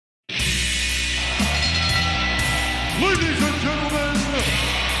Ladies and gentlemen,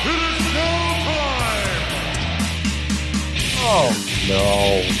 it is showtime! Oh,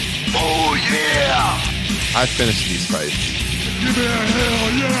 no. Oh, yeah! I finished these fights. Give me a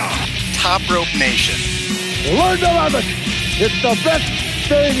hell yeah! Top Rope Nation. Learn to love it. It's the best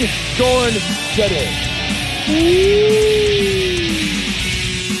thing going today.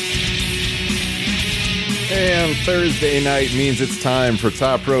 And Thursday night means it's time for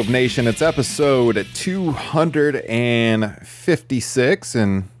Top Rope Nation. It's episode 256.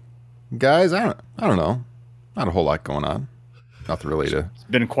 And guys, I don't know. Not a whole lot going on. Nothing really to It's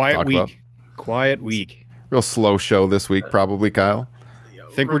been a quiet talk week. about. Quiet week. Real slow show this week, probably, Kyle.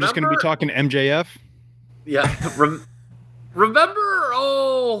 Think we're just going to be talking MJF? Yeah. Remember,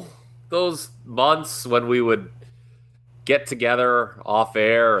 those months when we would get together off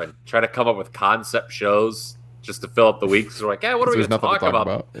air and try to come up with concept shows just to fill up the weeks? We're like, what are we There's going to nothing talk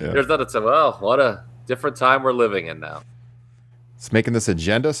about? Yeah. There's nothing to say. Well, what a different time we're living in now. It's making this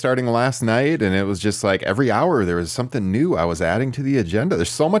agenda starting last night, and it was just like every hour there was something new I was adding to the agenda. There's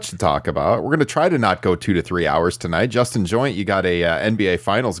so much to talk about. We're going to try to not go 2 to 3 hours tonight. Justin Joint, you got a NBA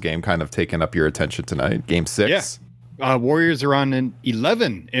Finals game kind of taking up your attention tonight. Game 6. Yeah. Warriors are on an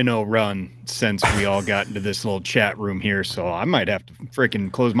 11-0 run since we all got into this little chat room here, so I might have to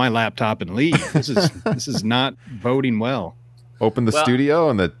freaking close my laptop and leave. This is not boding well. Opened the studio,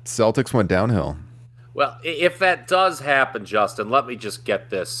 and the Celtics went downhill. Well, if that does happen, Justin, let me just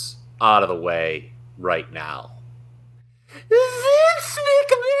get this out of the way right now. Vince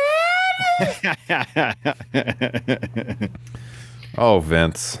McMahon! Oh,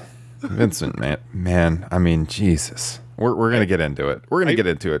 Vince. Vincent, man. I mean, Jesus. We're going to get into it. We're going to get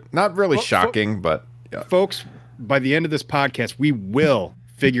into it. Not really shocking, but... Yeah. Folks, by the end of this podcast, we will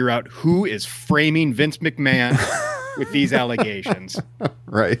figure out who is framing Vince McMahon with these allegations.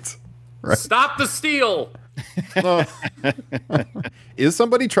 Right. Stop the steal! Is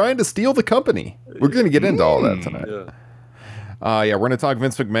somebody trying to steal the company? We're going to get into all that tonight. We're going to talk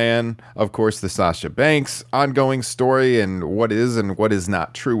Vince McMahon, of course, the Sasha Banks ongoing story and what is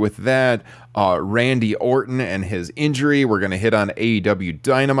not true with that. Randy Orton and his injury. We're going to hit on AEW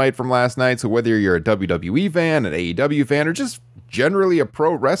Dynamite from last night. So whether you're a WWE fan, an AEW fan, or just generally a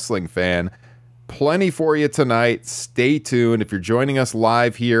pro wrestling fan, plenty for you tonight. Stay tuned. If you're joining us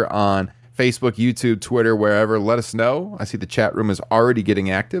live here on Facebook, YouTube, Twitter, wherever, let us know. I see the chat room is already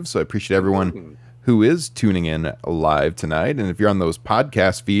getting active, so I appreciate everyone who is tuning in live tonight. And if you're on those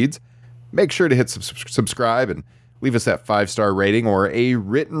podcast feeds, make sure to hit subscribe and leave us that 5-star rating or a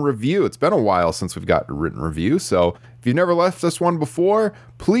written review. It's been a while since we've got a written review, so if you've never left us one before,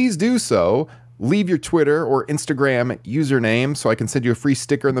 please do so. Leave your Twitter or Instagram username so I can send you a free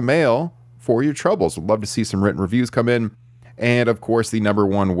sticker in the mail for your troubles. We'd love to see some written reviews come in. And of course, the number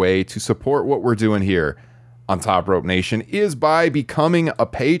one way to support what we're doing here on Top Rope Nation is by becoming a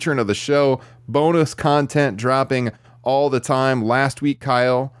patron of the show. Bonus content dropping all the time. Last week,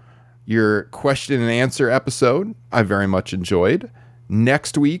 Kyle, your question and answer episode, I very much enjoyed.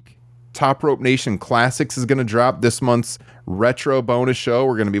 Next week, Top Rope Nation Classics is going to drop. This month's retro bonus show,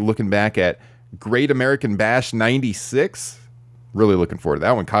 we're going to be looking back at Great American Bash 96. Really looking forward to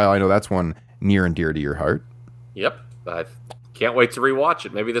that one. Kyle, I know that's one near and dear to your heart. Yep. I can't wait to rewatch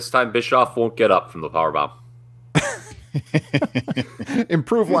it. Maybe this time Bischoff won't get up from the powerbomb.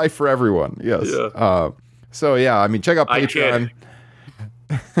 Improve life for everyone. Yes. Yeah. I mean, check out Patreon.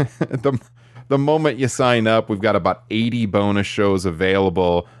 The moment you sign up, we've got about 80 bonus shows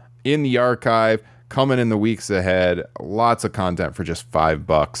available in the archive coming in the weeks ahead. Lots of content for just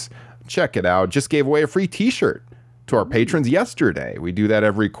 $5. Check it out. Just gave away a free t-shirt to our patrons yesterday. We do that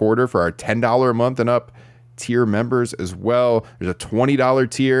every quarter for our $10 a month and up tier members as well. There's a $20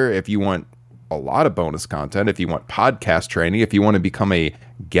 tier if you want a lot of bonus content, if you want podcast training, if you want to become a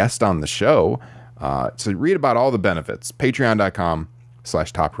guest on the show. So read about all the benefits.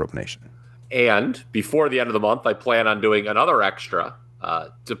 Patreon.com/TopRopeNation. And before the end of the month, I plan on doing another extra.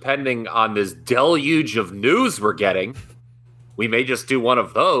 Depending on this deluge of news we're getting, we may just do one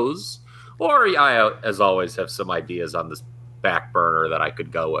of those. Or I, as always, have some ideas on this back burner that I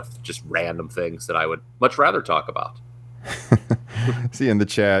could go with. Just random things that I would much rather talk about. See in the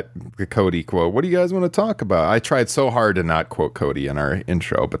chat, the Cody quote. What do you guys want to talk about? I tried so hard to not quote Cody in our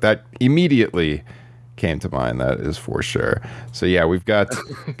intro, but that immediately came to mind. That is for sure. So yeah, we've got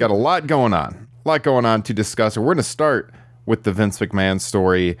a lot going on. A lot going on to discuss. We're going to start with the Vince McMahon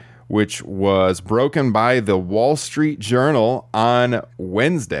story, which was broken by the Wall Street Journal on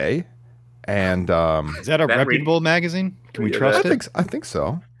Wednesday. And is that a reputable magazine? Can we trust it? I think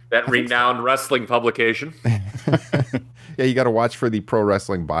so. That renowned wrestling publication. Yeah, you got to watch for the pro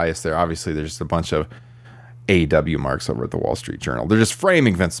wrestling bias there. Obviously, there's a bunch of AEW marks over at the Wall Street Journal. They're just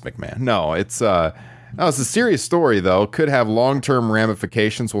framing Vince McMahon. No, it's a serious story, though. Could have long-term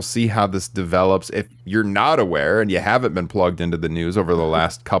ramifications. We'll see how this develops. If you're not aware and you haven't been plugged into the news over the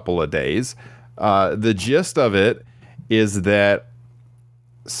last couple of days, the gist of it is that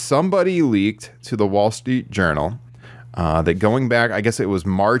somebody leaked to the Wall Street Journal that going back, I guess it was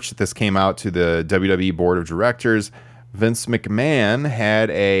March, this came out to the WWE Board of Directors. Vince McMahon had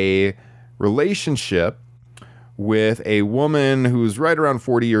a relationship with a woman who's right around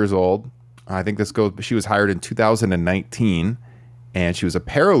 40 years old. I think she was hired in 2019, and she was a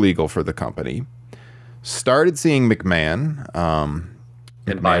paralegal for the company. Started seeing McMahon.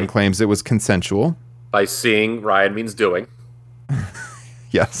 McMahon claims it was consensual. By seeing, Ryan means doing.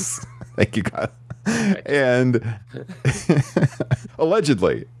 Yes. Thank you, God. And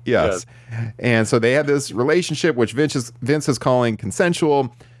allegedly, yes. And so they had this relationship, which Vince is calling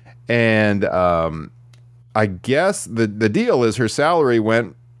consensual. And I guess the deal is her salary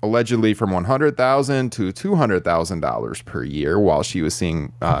went allegedly from $100,000 to $200,000 per year while she was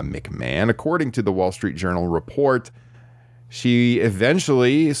seeing McMahon. According to the Wall Street Journal report, she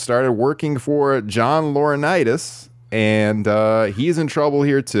eventually started working for John Laurinaitis, and he's in trouble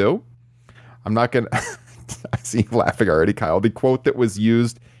here too. I'm not going to... I see you laughing already, Kyle. The quote that was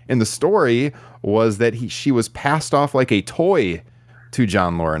used in the story was that she was passed off like a toy to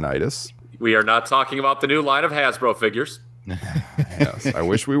John Laurinaitis. We are not talking about the new line of Hasbro figures. Yes, I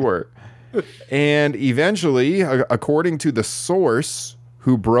wish we were. And eventually, according to the source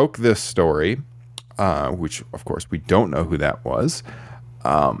who broke this story, which, of course, we don't know who that was,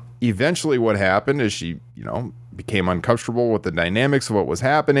 eventually what happened is she, became uncomfortable with the dynamics of what was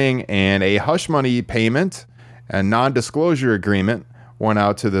happening, and a hush money payment and non-disclosure agreement went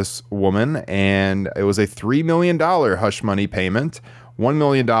out to this woman, and it was a $3 million hush money payment, $1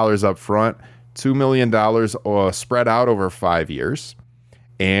 million up front, $2 million spread out over 5 years.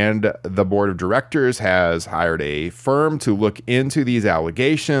 And the board of directors has hired a firm to look into these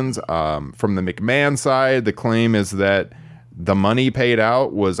allegations. From the McMahon side, the claim is that the money paid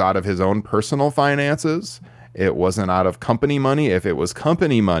out was out of his own personal finances. It wasn't out of company money. If it was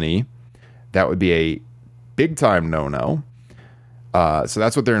company money, that would be a big-time no-no. So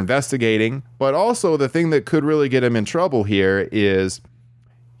that's what they're investigating. But also the thing that could really get him in trouble here is,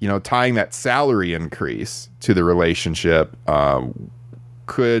 tying that salary increase to the relationship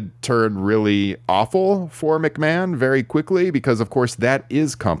could turn really awful for McMahon very quickly because, of course, that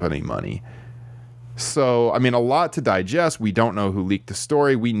is company money. So, a lot to digest. We don't know who leaked the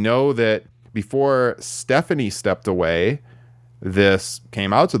story. We know that before Stephanie stepped away, this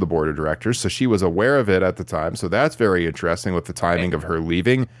came out to the board of directors, so she was aware of it at the time. So that's very interesting with the timing of her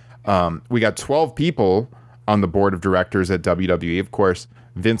leaving. We got 12 people on the board of directors at WWE. Of course,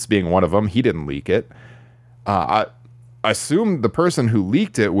 Vince being one of them, he didn't leak it. I assume the person who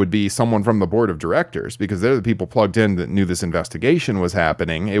leaked it would be someone from the board of directors because they're the people plugged in that knew this investigation was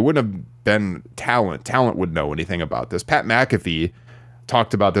happening. It wouldn't have been Talent. Talent would know anything about this. Pat McAfee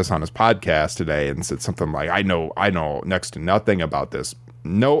talked about this on his podcast today and said something like, I know next to nothing about this.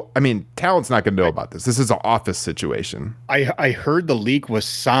 No, Talent's not going to know about this. This is an office situation. I heard the leak was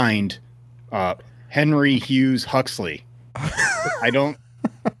signed Henry Hughes Huxley. We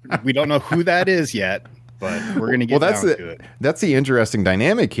don't know who that is yet, but we're going to get down to it. That's the interesting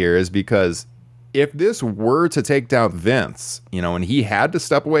dynamic here is because if this were to take down Vince, and he had to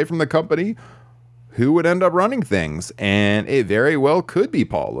step away from the company, who would end up running things? And it very well could be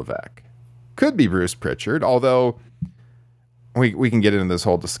Paul Levesque. Could be Bruce Pritchard, although we can get into this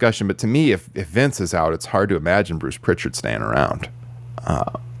whole discussion. But to me, if Vince is out, it's hard to imagine Bruce Pritchard staying around.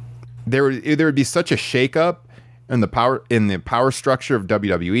 There would be such a shakeup in the power structure of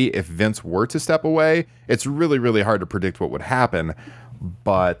WWE if Vince were to step away. It's really, really hard to predict what would happen.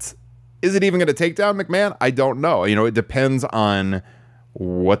 But is it even going to take down McMahon? I don't know. It depends on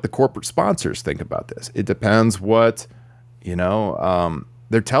what the corporate sponsors think about this. It depends what,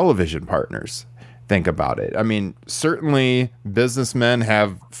 their television partners think about it. Certainly businessmen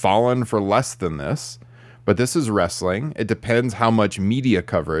have fallen for less than this, but this is wrestling. It depends how much media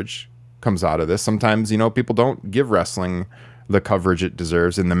coverage comes out of this. Sometimes, people don't give wrestling the coverage it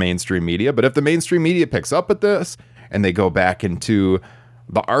deserves in the mainstream media, but if the mainstream media picks up at this and they go back into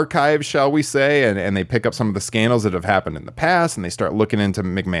the archives, shall we say, and they pick up some of the scandals that have happened in the past, and they start looking into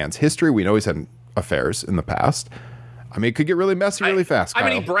McMahon's history. We know he's had affairs in the past. It could get really messy really fast,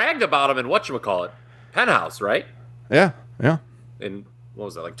 Kyle. He bragged about him in whatchamacallit, Penthouse, right? Yeah. In, what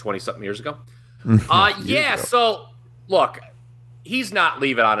was that, like 20-something years ago? Yeah, so, look, he's not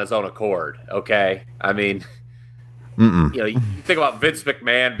leaving on his own accord, okay? You think about Vince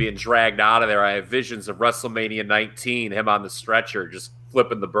McMahon being dragged out of there. I have visions of WrestleMania 19, him on the stretcher, just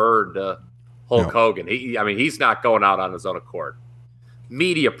flipping the bird to Hulk Hogan. He's not going out on his own accord.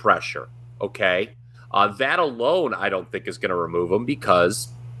 Media pressure, okay? That alone, I don't think is going to remove him, because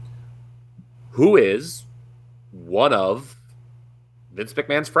who is one of Vince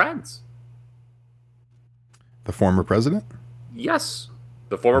McMahon's friends? The former president? Yes.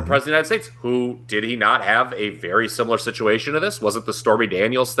 The former president of the United States. Who did he not have a very similar situation to this? Wasn't the Stormy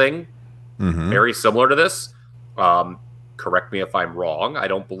Daniels thing very similar to this? Correct me if I'm wrong. I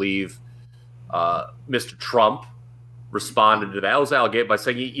don't believe Mr. Trump responded to that. Was alleged by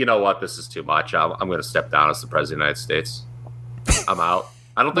saying, you know what, this is too much. I'm going to step down as the president of the United States. I'm out.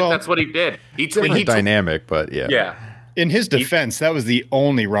 I don't think that's what he did. Different dynamic, but yeah. Yeah. In his defense, that was the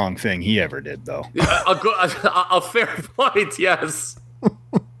only wrong thing he ever did, though. A fair point, yes.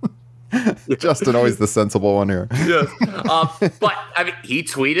 Justin, always the sensible one here. Yes. But, he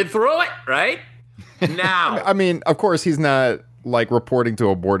tweeted through it, right? Now. Of course, he's not like reporting to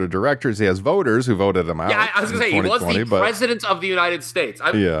a board of directors. He has voters who voted him out. Yeah, I was going to say, he was the president of the United States.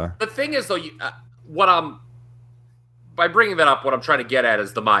 The thing is, though, by bringing that up, what I'm trying to get at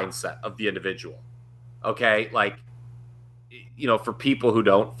is the mindset of the individual. Okay? Like, for people who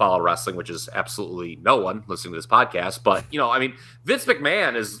don't follow wrestling, which is absolutely no one listening to this podcast, but, Vince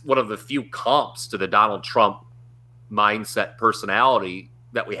McMahon is one of the few comps to the Donald Trump mindset personality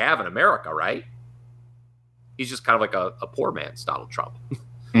that we have in America, right? He's just kind of like a poor man's Donald Trump.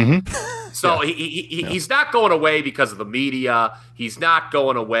 So he's not going away because of the media. He's not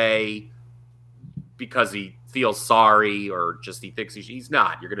going away because he feels sorry or just he thinks he's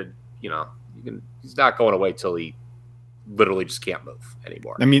not. He's not going away till he literally just can't move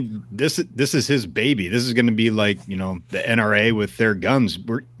anymore. This is his baby. This is going to be like, the NRA with their guns.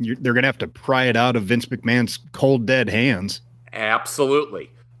 They're going to have to pry it out of Vince McMahon's cold, dead hands. Absolutely.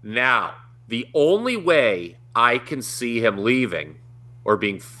 Now, the only way I can see him leaving or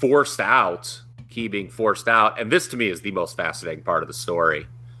being forced out, and this to me is the most fascinating part of the story,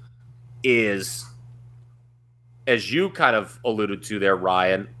 is, as you kind of alluded to there,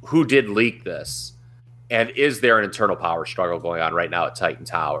 Ryan, who did leak this? And is there an internal power struggle going on right now at Titan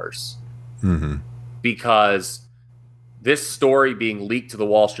Towers? Because this story being leaked to the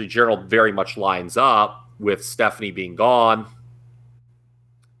Wall Street Journal very much lines up with Stephanie being gone.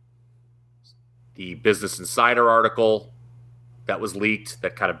 The Business Insider article that was leaked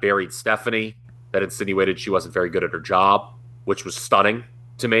that kind of buried Stephanie, that insinuated she wasn't very good at her job, which was stunning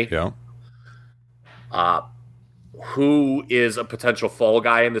to me. Yeah. Who is a potential fall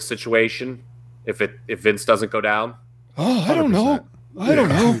guy in this situation if Vince doesn't go down? Oh, I don't know.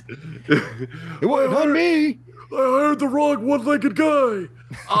 It wasn't on me. I hired the wrong one-legged guy.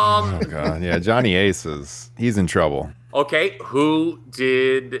 Oh God, yeah, Johnny Ace he's in trouble. Okay,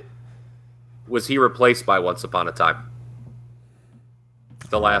 was he replaced by once upon a time?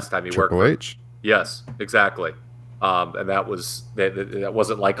 The last time he worked. Triple H? Yes, exactly. And that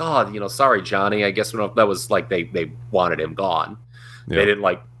wasn't like, sorry, Johnny. I guess that was like they wanted him gone. Yeah. They didn't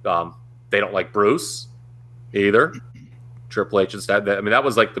like. They don't like Bruce either. Triple H instead. That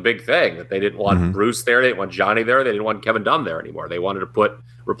was like the big thing, that they didn't want Bruce there. They didn't want Johnny there. They didn't want Kevin Dunn there anymore. They wanted to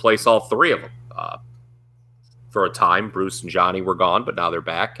replace all three of them. For a time, Bruce and Johnny were gone, but now they're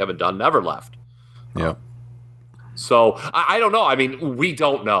back. Kevin Dunn never left. Yeah. So I don't know. We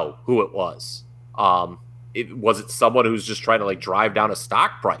don't know who it was. Was it someone who's just trying to like drive down a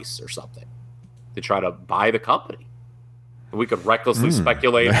stock price or something to try to buy the company? And we could recklessly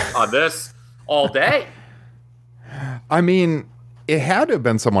speculate on this all day. It had to have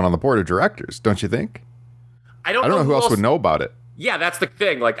been someone on the board of directors, don't you think? I don't know who else would know about it. Yeah, that's the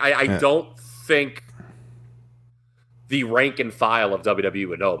thing. Like, I don't think the rank and file of WWE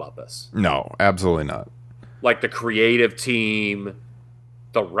would know about this. No, absolutely not. Like the creative team,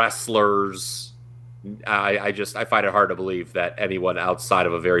 the wrestlers. I find it hard to believe that anyone outside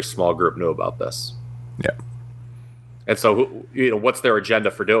of a very small group knew about this. Yeah. And so, what's their agenda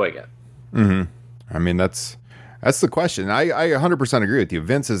for doing it? That's the question. I 100% agree with you.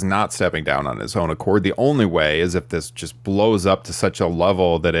 Vince is not stepping down on his own accord. The only way is if this just blows up to such a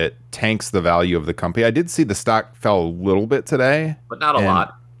level that it tanks the value of the company. I did see the stock fell a little bit today. But not a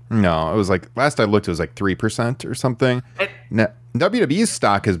lot. No, it was like, last I looked, it was like 3% or something. WWE's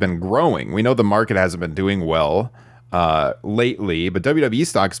stock has been growing. We know the market hasn't been doing well lately, but WWE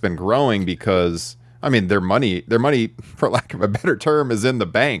stock's been growing because, their money, for lack of a better term, is in the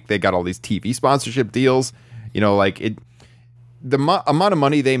bank. They got all these TV sponsorship deals. The amount of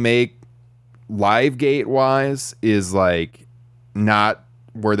money they make LiveGate wise is like not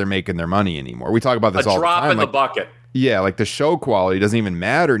where they're making their money anymore. We talk about this all the time. A drop in the bucket. Yeah, like the show quality doesn't even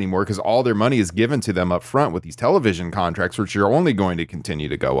matter anymore because all their money is given to them up front with these television contracts, which are only going to continue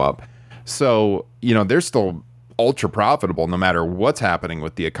to go up. So, they're still ultra profitable no matter what's happening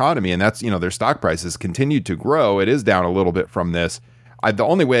with the economy. And that's, their stock prices continued to grow. It is down a little bit from this. The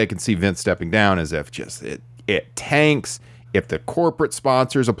only way I can see Vince stepping down is if just it tanks, if the corporate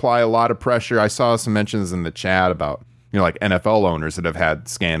sponsors apply a lot of pressure. I saw some mentions in the chat about, like NFL owners that have had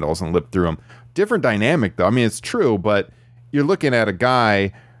scandals and lived through them. Different dynamic, though. I mean, it's true, but you're looking at a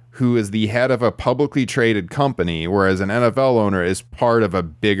guy who is the head of a publicly traded company, whereas an NFL owner is part of a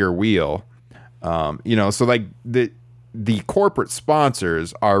bigger wheel. So like the corporate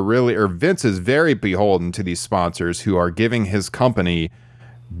sponsors are really, or Vince is very beholden to these sponsors who are giving his company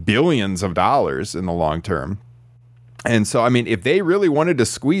billions of dollars in the long term. And so, I mean, if they really wanted to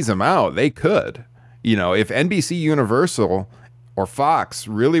squeeze him out, they could. If NBC Universal or Fox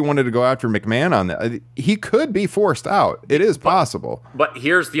really wanted to go after McMahon on that, he could be forced out. It is possible. But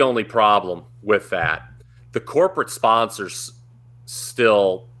here's the only problem with that. The corporate sponsors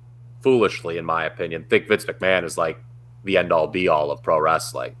still, foolishly, in my opinion, think Vince McMahon is like the end-all, be-all of pro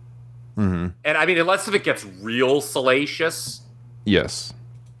wrestling. Mm-hmm. And I mean, unless if it gets real salacious, yes,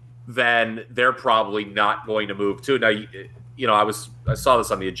 then they're probably not going to move too. Now, I saw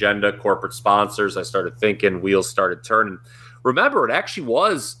this on the agenda, corporate sponsors. I started thinking, wheels started turning. Remember, it actually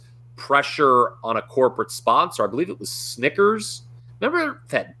was pressure on a corporate sponsor. I believe it was Snickers. Remember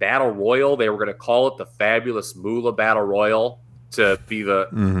that Battle Royal? They were going to call it the Fabulous Moolah Battle Royal to be the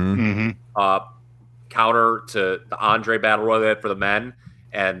counter to the Andre Battle Royal they had for the men.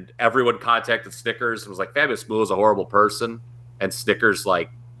 And everyone contacted Snickers and was like, Fabulous Moolah is a horrible person. And Snickers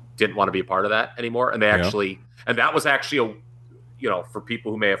didn't want to be a part of that anymore. And they actually, and that was actually for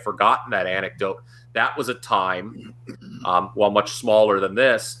people who may have forgotten that anecdote, that was a time, much smaller than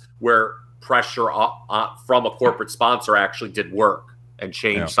this, where pressure from a corporate sponsor actually did work and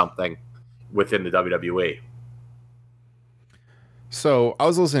change something within the WWE. So I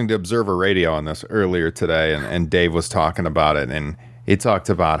was listening to Observer Radio on this earlier today, and Dave was talking about it, and he talked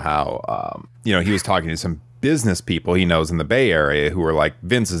about how, he was talking to some business people he knows in the Bay Area who were like,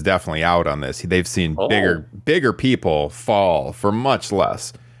 Vince is definitely out on this. They've seen bigger people fall for much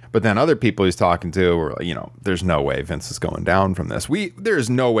less. But then other people he's talking to were like, there's no way Vince is going down from this. There's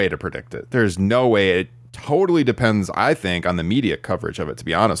no way to predict it. There's no way. It totally depends, I think, on the media coverage of it, to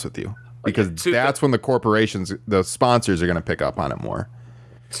be honest with you. Because that's when the corporations, the sponsors are going to pick up on it more.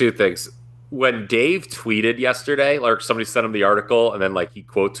 Two things. When Dave tweeted yesterday, like somebody sent him the article and then he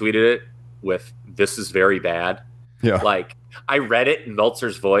quote tweeted it with, "This is very bad." Yeah. I read it in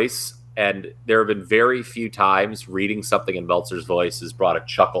Meltzer's voice, and there have been very few times reading something in Meltzer's voice has brought a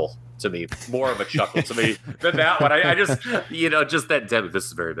chuckle to me, more of a chuckle to me than that one. I just, just that, this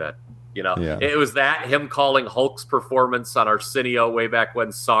is very bad. It was that, him calling Hulk's performance on Arsenio way back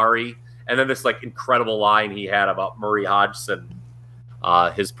when sorry, and then this incredible line he had about Murray Hodgson,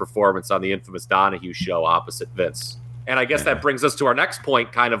 his performance on the infamous Donahue show opposite Vince. And I guess that brings us to our next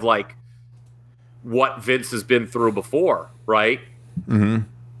point, kind of what Vince has been through before, right? Mm-hmm.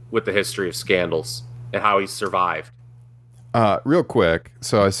 With the history of scandals and how he's survived. Real quick,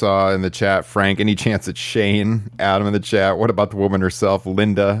 so I saw in the chat, Frank, any chance it's Shane? Adam in the chat, what about the woman herself,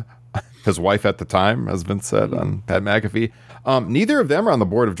 Linda, his wife at the time, as Vince said on Pat McAfee? Neither of them are on the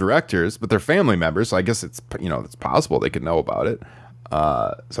board of directors, but they're family members, so I guess it's possible they could know about it.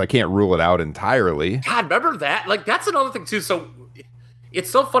 So I can't rule it out entirely. God, remember that? That's another thing too. So it's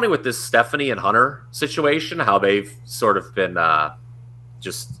so funny with this Stephanie and Hunter situation, how they've sort of been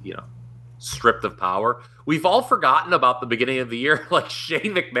stripped of power. We've all forgotten about the beginning of the year,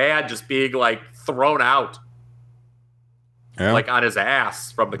 Shane McMahon just being thrown out, on his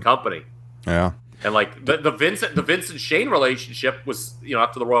ass from the company. Yeah. And the Vince and Shane relationship was,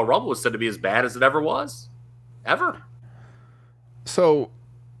 after the Royal Rumble, was said to be as bad as it ever was. Ever. So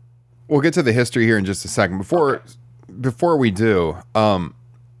we'll get to the history here in just a second. Before we do,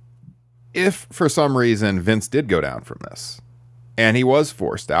 if for some reason Vince did go down from this and he was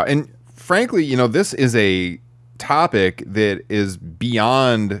forced out, and frankly, this is a topic that is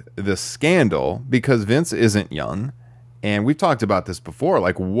beyond the scandal because Vince isn't young. And we've talked about this before.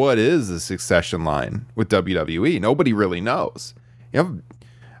 What is the succession line with WWE? Nobody really knows.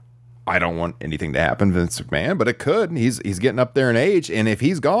 I don't want anything to happen to Vince McMahon, but it could. He's getting up there in age, and if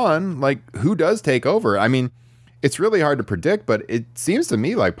he's gone, who does take over? I mean, it's really hard to predict, but it seems to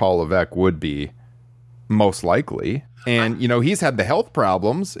me like Paul Levesque would be most likely. And he's had the health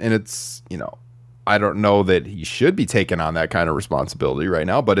problems, and it's I don't know that he should be taking on that kind of responsibility right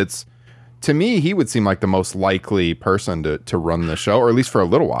now, but it's. To me, he would seem like the most likely person to run the show, or at least for a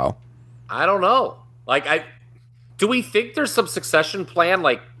little while. I don't know. Do we think there's some succession plan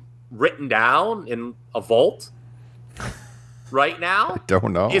like written down in a vault right now? I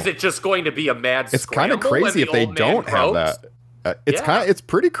don't know. Is it just going to be a mad It's kind of scramble when crazy the if they old man don't have croaks? that. It's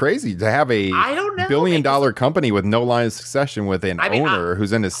pretty crazy to have a I don't know. billion-dollar company with no line of succession with an I mean, owner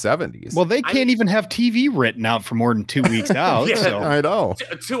who's in his 70s. Well, they can't even have TV written out for more than 2 weeks out. Yeah. So I know.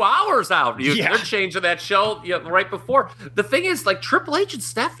 2 hours out. Yeah. They're changing that show right before. The thing is, like, Triple H and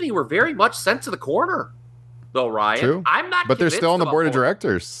Stephanie were very much sent to the corner, though, Ryan. True. I'm not But they're still on the convinced board of about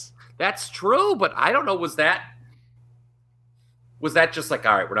directors. That's true, but I don't know. Was that just like,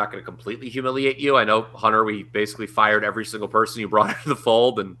 all right, we're not going to completely humiliate you? I know, Hunter, we basically fired every single person you brought into the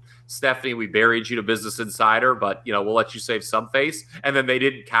fold, and Stephanie, we buried you to Business Insider, but we'll let you save some face. And then they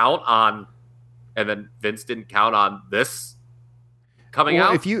didn't count on, and then Vince didn't count on this coming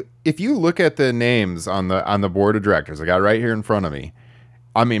out. If you look at the names on the board of directors, I got it right here in front of me.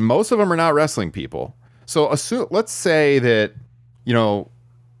 I mean, most of them are not wrestling people. So let's say that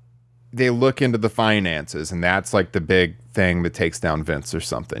they look into the finances, and that's like the big thing that takes down Vince or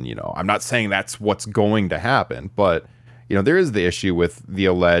something. I'm not saying that's what's going to happen, but there is the issue with the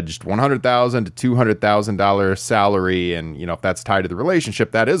alleged $100,000 to $200,000 salary, and if that's tied to the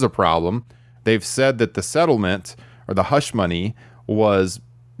relationship, that is a problem. They've said that the settlement or the hush money was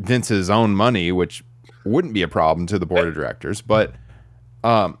Vince's own money, which wouldn't be a problem to the board of directors. But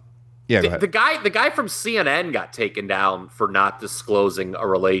yeah, go ahead. The guy from CNN got taken down for not disclosing a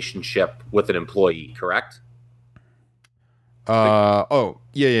relationship with an employee, correct?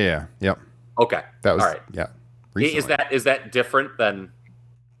 Yeah. Yep. Okay. That was all right. Yeah. Recently. Is that different than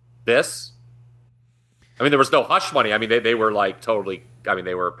this? I mean, there was no hush money. I mean, they were like totally. I mean,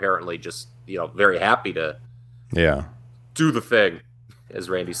 they were apparently just very happy to do the thing, as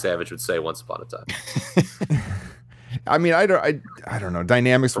Randy Savage would say once upon a time. I mean, I don't know.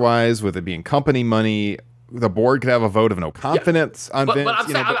 Dynamics wise, with it being company money, the board could have a vote of no confidence on Vince. But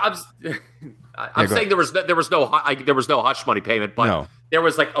I'm saying there was no hush money payment, but there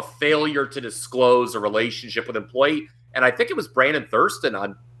was like a failure to disclose a relationship with employee. And I think it was Brandon Thurston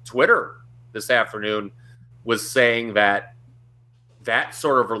on Twitter this afternoon was saying that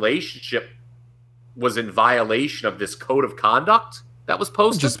sort of relationship was in violation of this code of conduct that was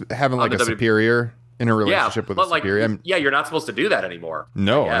posted. Just having like a superior in a relationship with a superior. You're not supposed to do that anymore.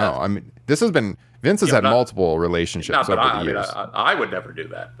 No. I mean, Vince has had multiple relationships over the years. I would never do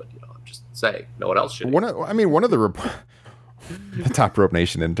that, but I'm just saying, no one else should. One of the Top Rope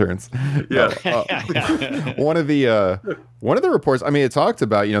Nation interns. Yeah. One of the reports. I mean, it talked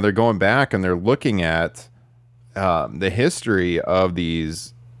about they're going back and they're looking at the history of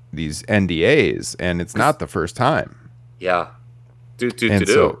these NDAs, and it's not the first time. Yeah.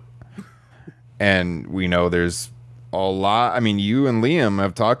 And we know there's a lot. I mean, you and Liam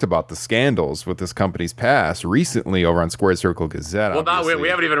have talked about the scandals with this company's past recently over on Squared Circle Gazette. Well, we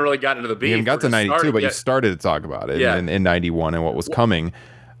haven't even really gotten into the beef. We haven't got to 92, but you started to talk about it in 91 and what was coming.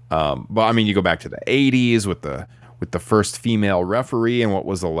 But I mean, you go back to the 80s with the first female referee and what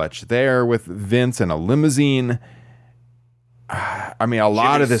was alleged there with Vince and a limousine. I mean, a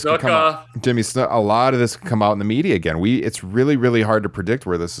lot of this can come out. Jimmy Snuka. A lot of this can come out in the media again. It's really, really hard to predict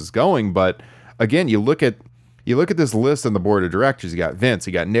where this is going. But again, you look at this list on the board of directors. You got Vince,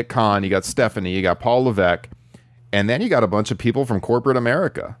 you got Nick Khan, you got Stephanie, you got Paul Levesque, and then you got a bunch of people from corporate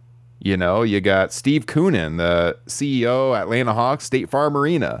America. You got Steve Koonin, the CEO at Atlanta Hawks, State Farm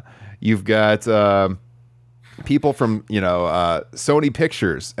Arena. You've got people from Sony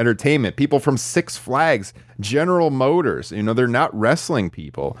Pictures Entertainment, people from Six Flags, General Motors. They're not wrestling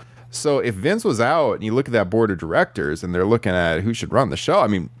people. So if Vince was out and you look at that board of directors and they're looking at who should run the show, I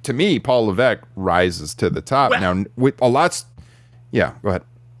mean, to me, Paul Levesque rises to the top. Now with a lot. Yeah, go ahead.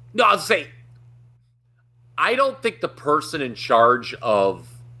 No, I'll say I don't think the person in charge of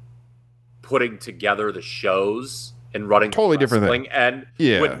putting together the shows and running totally different thing and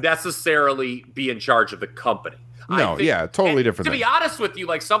would necessarily be in charge of the company. No, totally different thing. To be honest with you,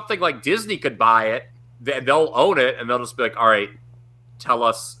 like something like Disney could buy it, they'll own it, and they'll just be like, all right, tell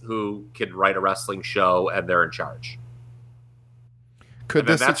us who can write a wrestling show, and they're in charge. Could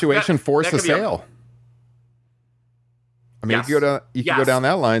this situation force a sale? I mean, you could go down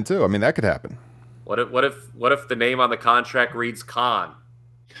that line too. I mean, that could happen. What if the name on the contract reads Khan?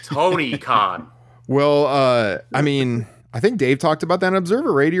 Tony Khan. Well, I mean, I think Dave talked about that on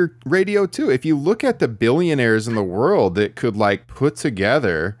Observer Radio too. If you look at the billionaires in the world that could like put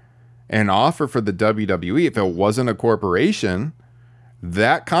together an offer for the WWE, if it wasn't a corporation,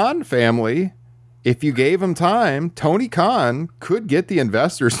 that Khan family, if you gave him time, Tony Khan could get the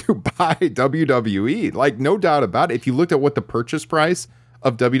investors who buy WWE. Like, no doubt about it. If you looked at what the purchase price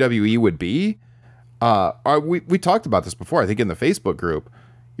of WWE would be, We talked about this before, I think in the Facebook group.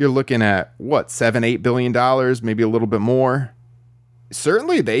 You're looking at what, $7-8 billion, maybe a little bit more.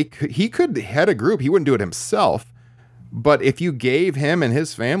 Certainly he could head a group. He wouldn't do it himself, but if you gave him and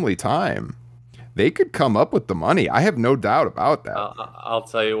his family time, they could come up with the money. I have no doubt about that. I'll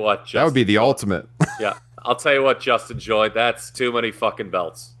tell you what, Justin, that would be the ultimate. Yeah, I'll tell you what, Justin Joy, that's too many fucking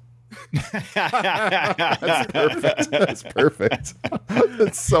belts. That's perfect. That's perfect.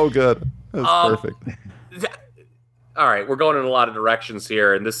 That's so good. That's perfect. All right, we're going in a lot of directions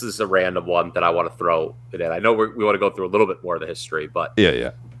here, and this is a random one that I want to throw it in. I know we want to go through a little bit more of the history, but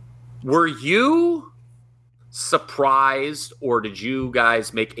yeah. Were you surprised, or did you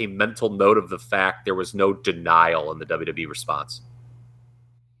guys make a mental note of the fact there was no denial in the WWE response?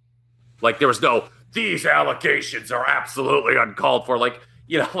 Like, there was no, these allegations are absolutely uncalled for. Like,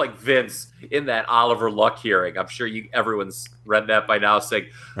 you know, like Vince in that Oliver Luck hearing. I'm sure everyone's read that by now, saying,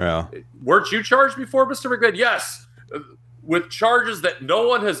 weren't you charged before, Mr. McMahon? Yes, with charges that no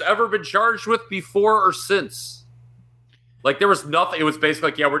one has ever been charged with before or since. Like, there was nothing. It was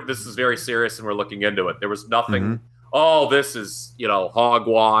basically like, this is very serious and we're looking into it. There was nothing, this is,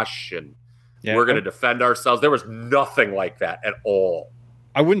 hogwash and we're going to defend ourselves. There was nothing like that at all.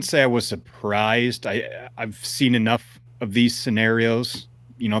 I wouldn't say I was surprised. I've seen enough of these scenarios,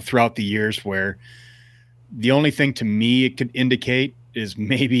 throughout the years where the only thing to me it could indicate is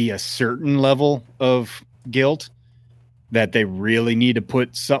maybe a certain level of guilt that they really need to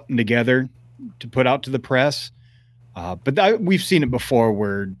put something together to put out to the press. But we've seen it before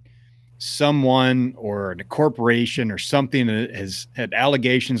where someone or a corporation or something has had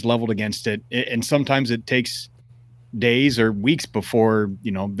allegations leveled against it. And sometimes it takes days or weeks before,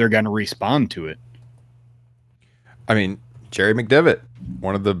 they're going to respond to it. I mean, Jerry McDevitt,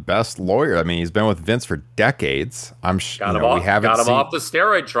 one of the best lawyers. I mean, he's been with Vince for decades. We haven't seen off the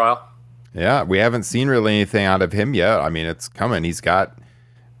steroid trial. Yeah, we haven't seen really anything out of him yet. I mean, it's coming.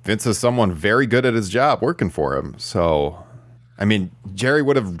 Vince is someone very good at his job working for him. So, I mean, Jerry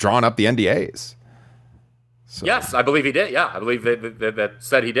would have drawn up the NDAs. So. Yes, I believe he did. Yeah, I believe that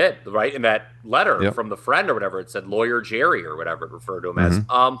said he did, right? In that letter from the friend or whatever, it said Lawyer Jerry or whatever it referred to him as.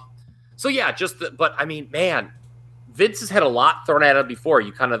 So, yeah, but I mean, man, Vince has had a lot thrown at him before.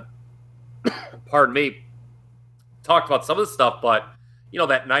 You kind of, pardon me, talked about some of the stuff, but,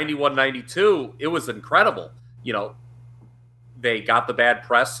 that 91, 92, it was incredible. They got the bad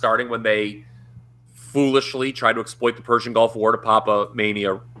press starting when they foolishly tried to exploit the Persian Gulf War to pop a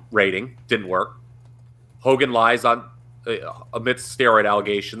Mania rating. Didn't work. Hogan lies amidst steroid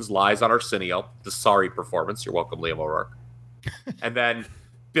allegations, lies on Arsenio. The sorry performance. You're welcome, Liam O'Rourke. And then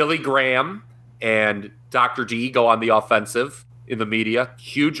Billy Graham and Dr. D go on the offensive in the media.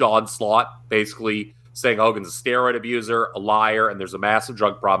 Huge onslaught, basically saying Hogan's a steroid abuser, a liar, and there's a massive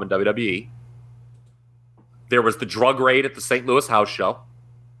drug problem in WWE. There was the drug raid at the St. Louis house show.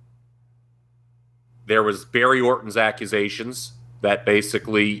 There was Barry Orton's accusations that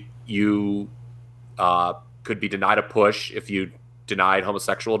basically you could be denied a push if you denied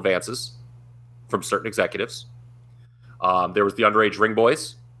homosexual advances from certain executives. There was the underage ring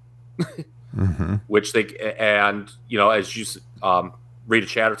boys, which as you Rita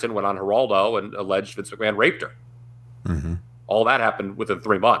Chatterton went on Geraldo and alleged Vince McMahon raped her. All that happened within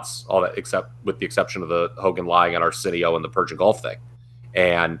 3 months, all that except with the exception of the Hogan lying on Arsenio and the Persian Gulf thing.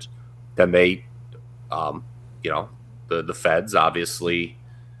 And then they, the feds obviously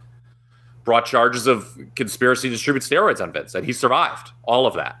brought charges of conspiracy to distribute steroids on Vince, and he survived all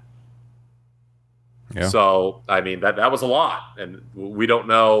of that. Yeah. So, I mean, that was a lot, and we don't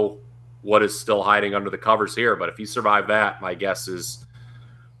know what is still hiding under the covers here, but if he survived that, my guess is,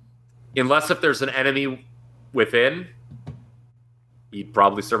 unless if there's an enemy within, he'd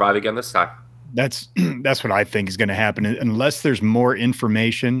probably survive again this time. That's what I think is going to happen. Unless there's more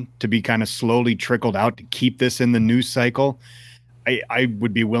information to be kind of slowly trickled out to keep this in the news cycle, I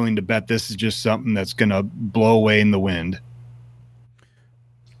would be willing to bet this is just something that's going to blow away in the wind.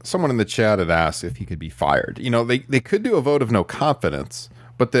 Someone in the chat had asked if he could be fired. They could do a vote of no confidence,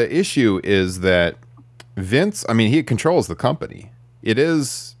 but the issue is that Vince, I mean, he controls the company. It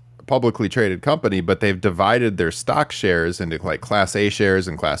is a publicly traded company, but they've divided their stock shares into like Class A shares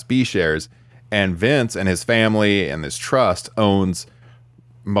and Class B shares. And Vince and his family and his trust owns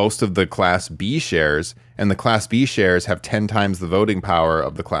most of the Class B shares, and the Class B shares have 10 times the voting power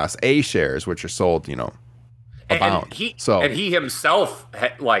of the Class A shares, which are sold, abound. And he himself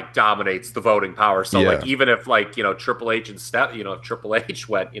dominates the voting power. So even if Triple H and if Triple H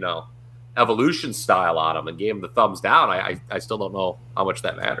went Evolution style on him and gave him the thumbs down, I still don't know how much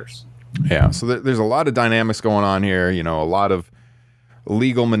that matters. Yeah. So there's a lot of dynamics going on here. A lot of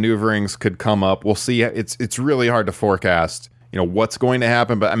legal maneuverings could come up. We'll see. It's really hard to forecast, what's going to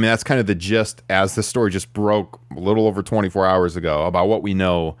happen. But I mean, that's kind of the gist as the story just broke a little over 24 hours ago about what we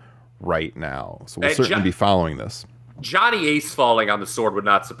know right now. So we'll certainly be following this. Johnny Ace falling on the sword would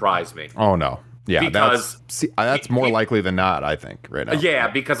not surprise me. Oh, no. Yeah, because that's more likely than not, I think, right now. Yeah,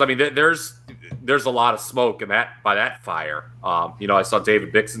 because I mean, there's a lot of smoke in by that fire. I saw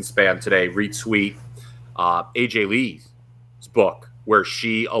David Bixenspan today retweet AJ Lee's book where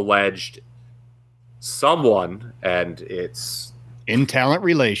she alleged someone, and it's in talent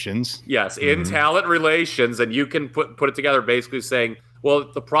relations. Yes, in talent relations, and you can put it together basically saying, well,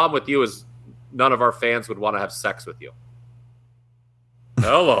 the problem with you is none of our fans would want to have sex with you.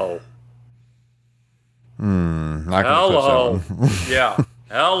 Hello. Hello. Yeah.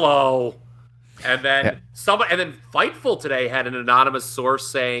 Hello. And then Fightful today had an anonymous source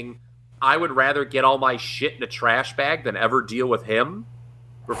saying, I would rather get all my shit in a trash bag than ever deal with him,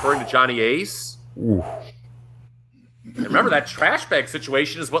 referring to Johnny Ace. Ooh. And remember, that trash bag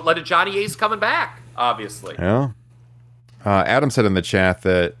situation is what led to Johnny Ace coming back, obviously. Yeah. Adam said in the chat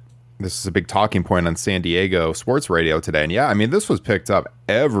that this is a big talking point on San Diego sports radio today. And yeah, I mean, this was picked up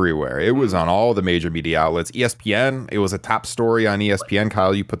everywhere. It was on all the major media outlets. ESPN, it was a top story on ESPN.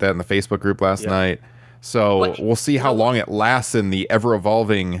 Kyle, you put that in the Facebook group last night. So we'll see how long it lasts in the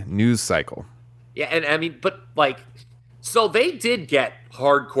ever-evolving news cycle. Yeah, and I mean, so they did get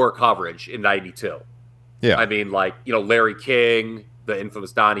hardcore coverage in 92. Yeah. I mean, Larry King, the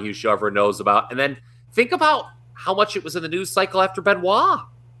infamous Donahue show everyone knows about. And then think about how much it was in the news cycle after Benoit,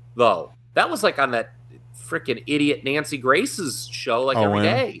 though. That was on that freaking idiot Nancy Grace's show every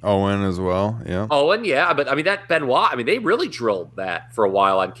day. Owen as well, yeah. Owen, yeah. But, I mean, that Benoit, they really drilled that for a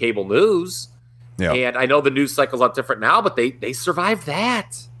while on cable news. Yeah. And I know the news cycle's a lot different now, but they survived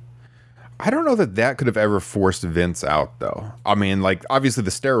that. I don't know that could have ever forced Vince out, though. I mean, obviously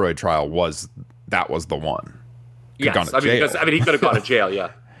the steroid trial was the one. Yes, he could have gone to jail,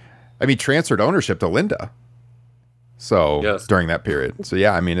 yeah. I mean, transferred ownership to Linda. So, yes. During that period. So,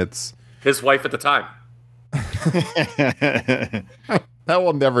 yeah, I mean, it's... his wife at the time. That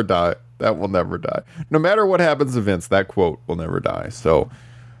will never die. That will never die. No matter what happens to Vince, that quote will never die. So,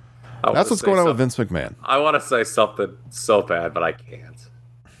 that's what's going on with Vince McMahon. I want to say something so bad, but I can't.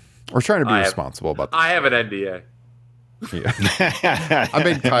 We're trying to be responsible about this. I have an NDA. Yeah. I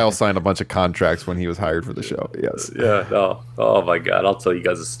made Kyle sign a bunch of contracts when he was hired for the show. Yes. Yeah, no. Oh my God. I'll tell you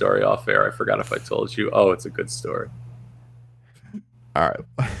guys a story off air. I forgot if I told you. Oh, it's a good story. All right.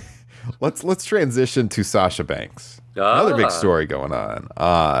 Let's transition to Sasha Banks. Another big story going on.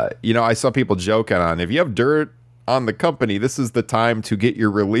 I saw people joking on, if you have dirt on the company, this is the time to get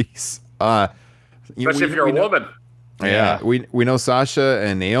your release. Especially if you're a woman. Yeah, we know Sasha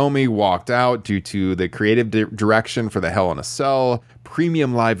and Naomi walked out due to the creative direction for the Hell in a Cell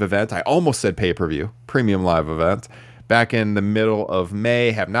premium live event. I almost said pay-per-view. Premium live event. Back in the middle of May,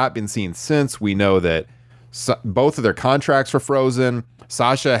 have not been seen since. We know that both of their contracts were frozen.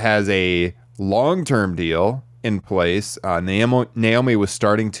 Sasha has a long-term deal in place. Naomi was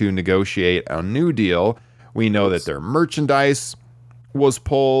starting to negotiate a new deal. We know that their merchandise was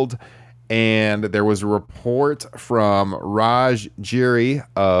pulled. And there was a report from Raj Giri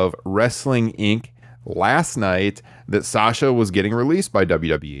of Wrestling Inc. last night that Sasha was getting released by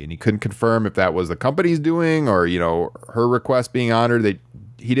WWE. And he couldn't confirm if that was the company's doing or, her request being honored.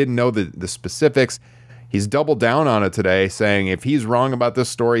 He didn't know the specifics. He's doubled down on it today, saying if he's wrong about this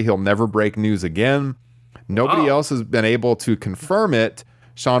story, he'll never break news again. Nobody else has been able to confirm it.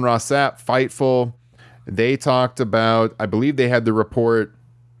 Sean Ross Sapp, Fightful, they talked about, I believe they had the report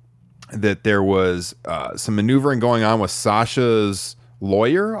that there was some maneuvering going on with Sasha's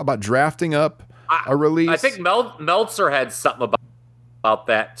lawyer about drafting up a release. I think Meltzer had something about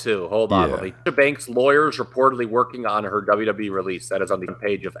that too. Hold on. Sasha Banks' lawyers reportedly working on her WWE release. That is on the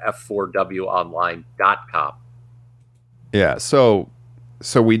page of f4wonline.com. Yeah, so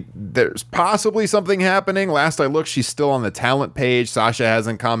there's possibly something happening. Last I looked, she's still on the talent page. Sasha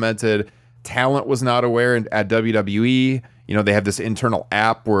hasn't commented. Talent was not aware at WWE. They have this internal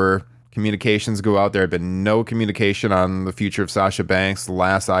app where communications go out. There had been no communication on the future of Sasha Banks,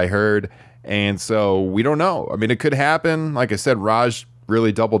 last I heard. And so we don't know. I mean, it could happen. Like I said, Raj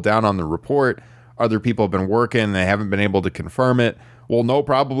really doubled down on the report. Other people have been working. They haven't been able to confirm it. We'll know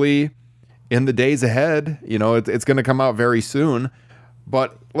probably in the days ahead. It's going to come out very soon.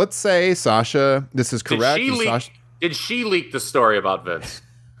 But let's say Sasha, this is correct. Did she leak the story about Vince?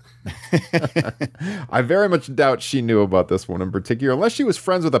 I very much doubt she knew about this one in particular, unless she was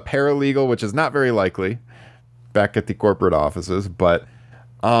friends with a paralegal, which is not very likely back at the corporate offices. But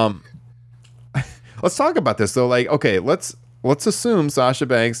let's talk about this though. Okay, let's let's assume Sasha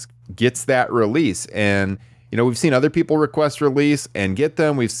Banks gets that release. And, we've seen other people request release and get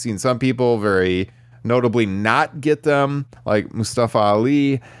them. We've seen some people very notably not get them, like Mustafa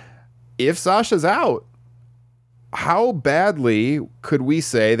Ali. If Sasha's out, how badly could we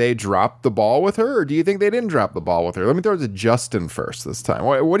say they dropped the ball with her? Or do you think they didn't drop the ball with her? Let me throw it to Justin first this time.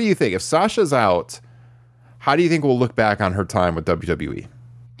 What do you think? If Sasha's out, how do you think we'll look back on her time with WWE?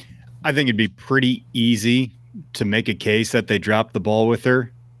 I think it'd be pretty easy to make a case that they dropped the ball with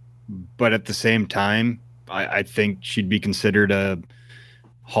her. But at the same time, I think she'd be considered a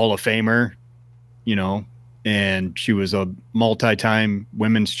Hall of Famer, and she was a multi-time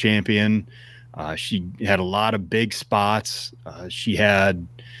women's champion. She had a lot of big spots. She had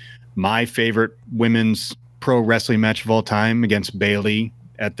my favorite women's pro wrestling match of all time against Bayley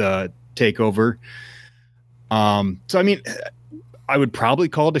at the TakeOver. So, I mean, I would probably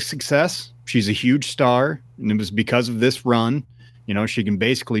call it a success. She's a huge star, and it was because of this run. She can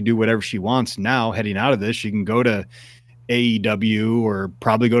basically do whatever she wants now. Heading out of this, she can go to AEW or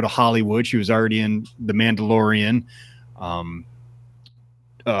probably go to Hollywood. She was already in The Mandalorian.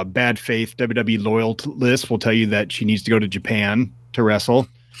 Bad Faith WWE loyal list will tell you that she needs to go to Japan to wrestle.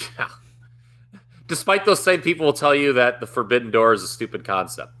 Yeah. Despite those same people will tell you that the Forbidden Door is a stupid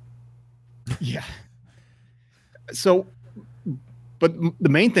concept. Yeah. So, but the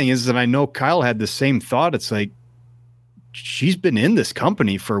main thing is that I know Kyle had the same thought. It's like, she's been in this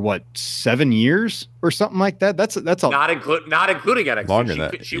company for what, 7 years or something like that. That's a not including NXT. Longer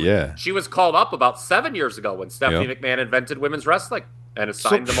than that. She was called up about 7 years ago when Stephanie McMahon invented women's wrestling and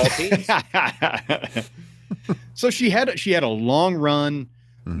assigned them all teams. So she had a long run,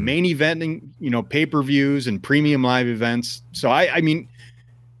 main eventing, pay-per-views and premium live events. So I mean,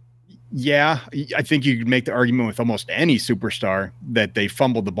 yeah, I think you could make the argument with almost any superstar that they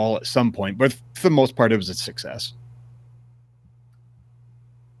fumbled the ball at some point, but for the most part, it was a success.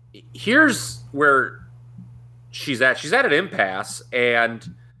 Here's where she's at. She's at an impasse,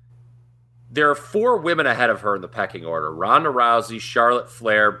 and there are 4 women ahead of her in the pecking order: Ronda Rousey, Charlotte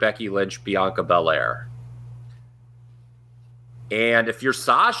Flair, Becky Lynch, Bianca Belair. And if you're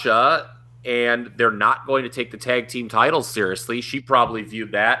Sasha and they're not going to take the tag team titles seriously, she probably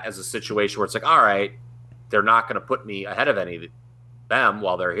viewed that as a situation where it's like, all right, they're not going to put me ahead of any of them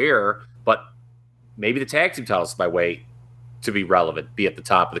while they're here, but maybe the tag team titles is my way to be relevant, be at the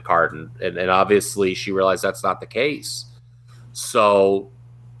top of the card. And obviously she realized that's not the case. So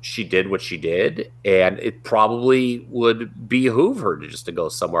she did what she did, and it probably would behoove her to go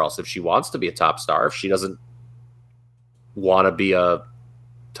somewhere else if she wants to be a top star. If she doesn't want to be a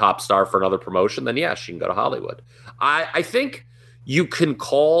top star for another promotion, then yeah, she can go to Hollywood. I think you can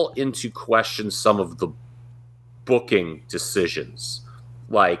call into question some of the booking decisions.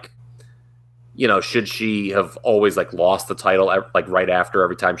 Like, should she have always lost the title right after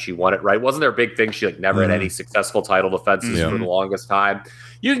every time she won it, right? Wasn't there a big thing? She never had any successful title defenses for the longest time.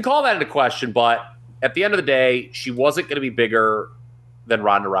 You can call that into question, but at the end of the day, she wasn't going to be bigger than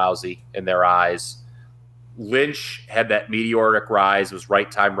Ronda Rousey in their eyes. Lynch had that meteoric rise. It was right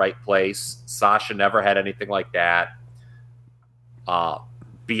time, right place. Sasha never had anything like that.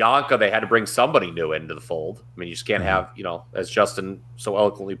 Bianca, they had to bring somebody new into the fold. I mean, you just can't have, as Justin so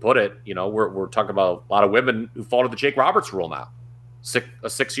eloquently put it, we're talking about a lot of women who fall to the Jake Roberts rule now. A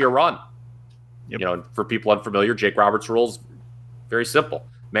 6-year run. Yep. For people unfamiliar, Jake Roberts rule is very simple.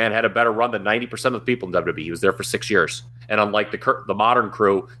 Man had a better run than 90% of the people in WWE. He was there for 6 years. And unlike the modern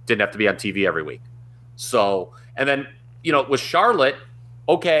crew, didn't have to be on TV every week. So, and then, with Charlotte,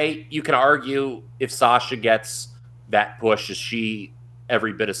 okay, you can argue if Sasha gets that push, is she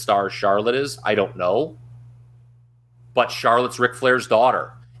every bit as star as Charlotte is? I don't know. But Charlotte's Ric Flair's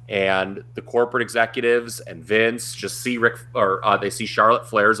daughter, and the corporate executives and Vince just see they see Charlotte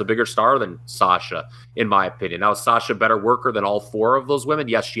Flair as a bigger star than Sasha, in my opinion. Now, is Sasha a better worker than all 4 of those women?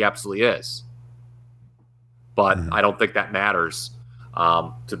 Yes, she absolutely is. But I don't think that matters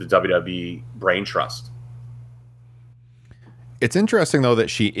to the WWE brain trust. It's interesting, though, that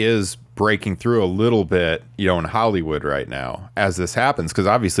she is breaking through a little bit, in Hollywood right now as this happens, because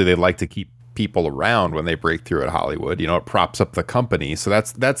obviously they like to keep people around when they break through at Hollywood. It props up the company. So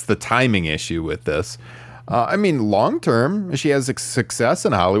that's the timing issue with this. I mean, long term, she has success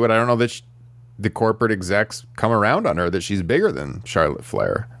in Hollywood. I don't know that the corporate execs come around on her that she's bigger than Charlotte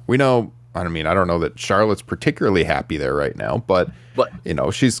Flair. We know. I don't know that Charlotte's particularly happy there right now, but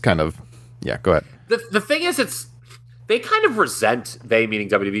she's kind of, go ahead. The thing is, they kind of meaning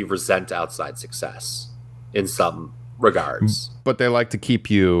WWE resent outside success in some regards. But they like to keep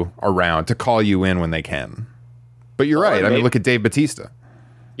you around, to call you in when they can. But you're right. I mean, look at Dave Bautista.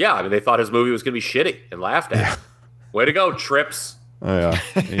 Yeah, they thought his movie was going to be shitty and laughed at it. Way to go, Trips. Oh,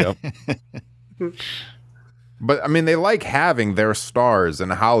 yeah. Yep. But I mean, they like having their stars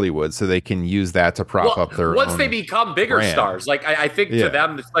in Hollywood so they can use that to prop up their once own they become bigger brand. stars. Like I think to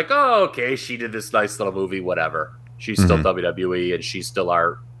them, it's like, oh, okay, she did this nice little movie, whatever. She's still WWE and she's still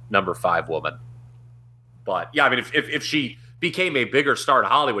our number 5 woman. But yeah, I mean, if she became a bigger star in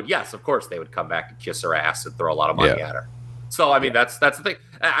Hollywood, yes, of course they would come back and kiss her ass and throw a lot of money at her. So I mean, that's the thing.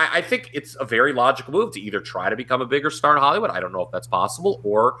 I think it's a very logical move to either try to become a bigger star in Hollywood. I don't know if that's possible,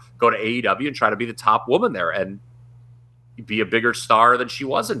 or go to AEW and try to be the top woman there and be a bigger star than she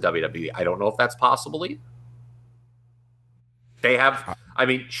was in WWE. I don't know if that's possible either. They have, I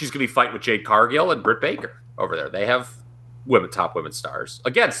mean, she's going to be fighting with Jade Cargill and Britt Baker over there. They have top women stars.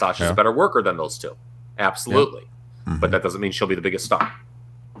 Again, Sasha's a better worker than those two. Absolutely. Yeah. But that doesn't mean she'll be the biggest star.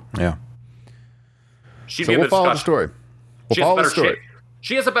 Yeah. She'd so be in we'll follow the story. We'll follow the story.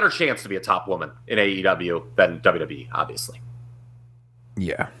 She has a better chance to be a top woman in AEW than WWE, obviously.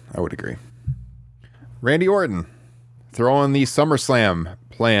 Yeah, I would agree. Randy Orton throwing the SummerSlam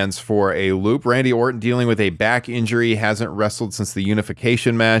plans for a loop. Randy Orton dealing with a back injury, hasn't wrestled since the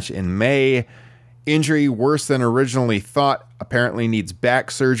unification match in May. Injury worse than originally thought. Apparently needs back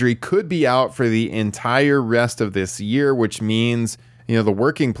surgery. Could be out for the entire rest of this year, which means, the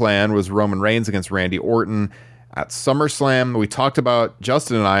working plan was Roman Reigns against Randy Orton at SummerSlam. We talked about,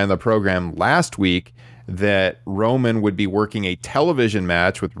 Justin and I on the program last week, that Roman would be working a television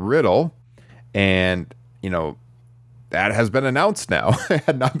match with Riddle. And, that has been announced now. It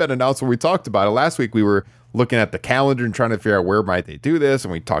had not been announced when we talked about it. Last week we were looking at the calendar and trying to figure out where might they do this.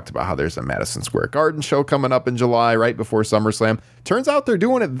 And we talked about how there's a Madison Square Garden show coming up in July, right before SummerSlam. Turns out they're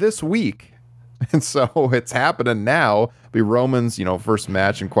doing it this week. And so it's happening now. It'll be Roman's, first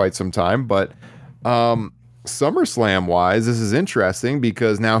match in quite some time. But SummerSlam wise, this is interesting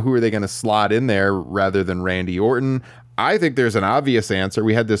because now who are they going to slot in there rather than Randy Orton? I think there's an obvious answer.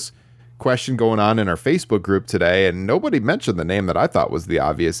 We had this question going on in our Facebook group today, and nobody mentioned the name that I thought was the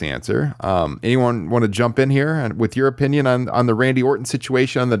obvious answer. Anyone want to jump in here with your opinion on the Randy Orton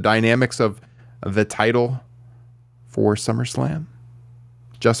situation, on the dynamics of the title for SummerSlam?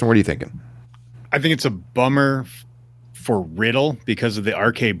 Justin, what are you thinking? I think it's a bummer for Riddle because of the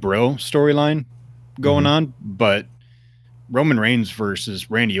RK Bro storyline going on, but Roman Reigns versus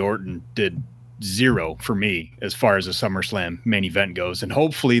Randy Orton did 0 for me as far as a SummerSlam main event goes. And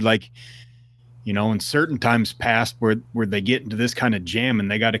hopefully, in certain times past where they get into this kind of jam and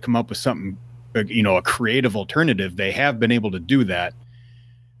they got to come up with something, a creative alternative, they have been able to do that.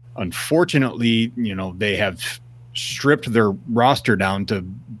 Unfortunately, they have stripped their roster down to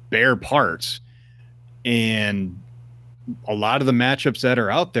bare parts, and a lot of the matchups that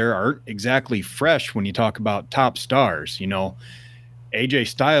are out there aren't exactly fresh when you talk about top stars. AJ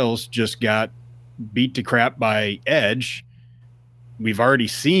Styles just got beat to crap by Edge. We've already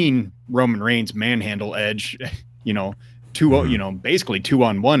seen Roman Reigns manhandle Edge, basically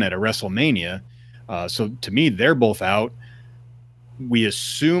 2-on-1 at a WrestleMania. So to me, they're both out. We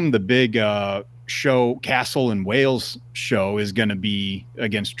assume the big show, Castle and Wales show, is going to be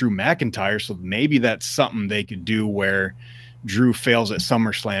against Drew McIntyre. So maybe that's something they could do where Drew fails at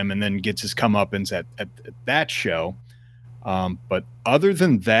SummerSlam and then gets his comeuppance at that show. But other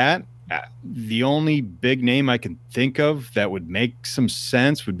than that, the only big name I can think of that would make some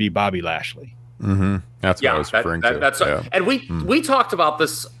sense would be Bobby Lashley. That's what I was referring to. And we talked about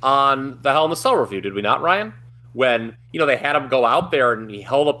this on the Hell in a Cell review, did we not, Ryan? When, they had him go out there and he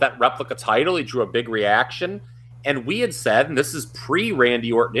held up that replica title, he drew a big reaction. And we had said, and this is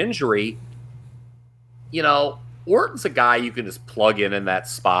pre-Randy Orton injury, Orton's a guy you can just plug in that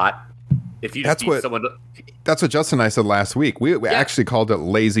spot. If you just need someone to... That's what Justin and I said last week. We actually called it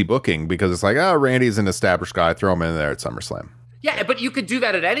lazy booking because it's like, Randy's an established guy. Throw him in there at SummerSlam. Yeah, but you could do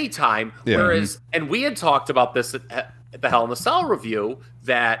that at any time. Yeah. Whereas, and we had talked about this at the Hell in a Cell review,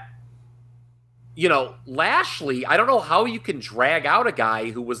 that, Lashley, I don't know how you can drag out a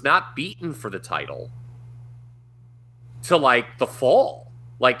guy who was not beaten for the title to, the fall.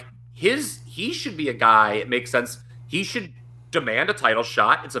 He should be a guy, it makes sense. He should demand a title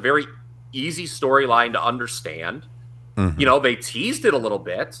shot. It's a very easy storyline to understand. They teased it a little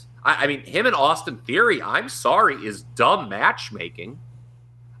bit. I mean, him and Austin Theory, I'm sorry, is dumb matchmaking.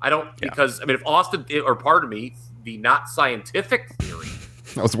 Because if Austin, or pardon me, the not scientific Theory.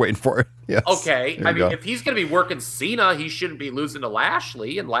 I was waiting for it. Yes. Okay. If he's going to be working Cena, he shouldn't be losing to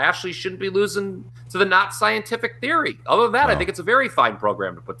Lashley, and Lashley shouldn't be losing to the not scientific Theory. Other than that, I think it's a very fine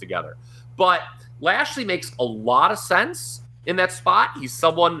program to put together. But Lashley makes a lot of sense in that spot. He's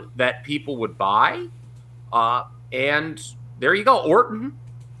someone that people would buy. And there you go. Orton,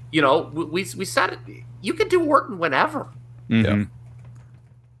 we said it. you can do Orton whenever. Mm-hmm.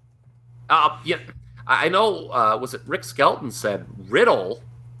 Yeah, I know. Was it Rick Skelton said Riddle?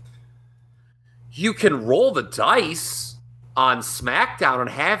 You can roll the dice on SmackDown and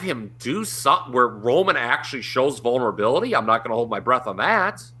have him do something where Roman actually shows vulnerability. I'm not going to hold my breath on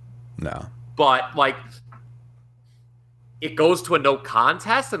that. No. But, like, it goes to a no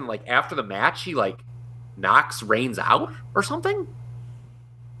contest, and, like, after the match, he, like, knocks Reigns out or something?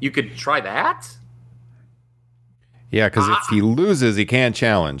 You could try that? Yeah, because if he loses, he can't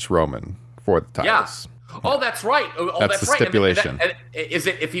challenge Roman for the titles. Yeah. Oh, that's right. That's the stipulation. And is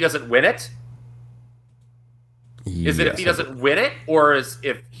it if he doesn't win it? Is it if he doesn't win it, or is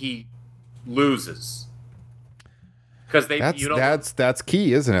if he loses? Because that's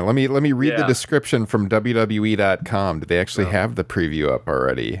key, isn't it? Let me read the description from WWE.com. Do they actually have the preview up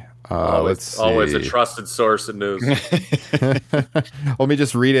already? Let's see. Always a trusted source of news. Let me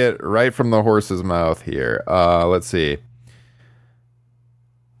just read it right from the horse's mouth here. Let's see.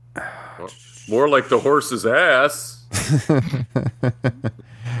 More like the horse's ass.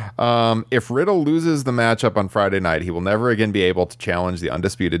 If Riddle loses the matchup on Friday night, he will never again be able to challenge the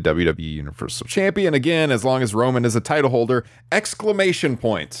undisputed WWE Universal Champion again as long as Roman is a title holder! Exclamation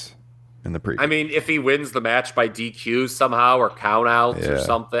point in the preview. I mean, if he wins the match by DQ somehow or countouts or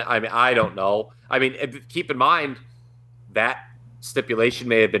something, I mean, I don't know. I mean, keep in mind that stipulation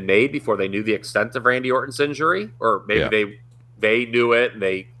may have been made before they knew the extent of Randy Orton's injury, or maybe they knew it and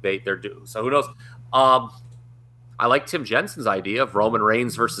they're due. So who knows? I like Tim Jensen's idea of Roman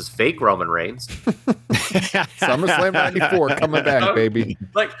Reigns versus fake Roman Reigns. SummerSlam 94 coming back, baby.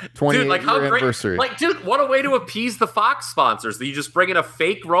 Like, 28 dude, like how year great! anniversary. Like, dude, what a way to appease the Fox sponsors that you just bring in a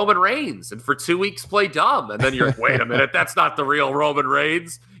fake Roman Reigns and for 2 weeks play dumb, and then you're like, wait a minute, that's not the real Roman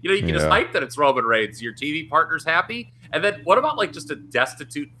Reigns. You know, you can just hype that it's Roman Reigns. Your TV partner's happy, and then what about like just a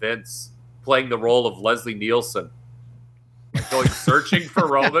destitute Vince playing the role of Leslie Nielsen? Like going searching for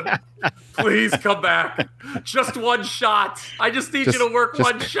Roman. Please come back. Just one shot. I just need you to work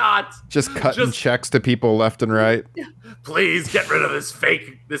one shot. Just cutting checks to people left and right. Please get rid of this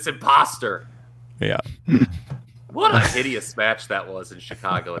imposter. Yeah. What a hideous match that was in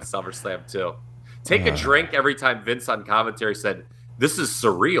Chicago at SummerSlam 2. Take a drink every time Vince on commentary said, "This is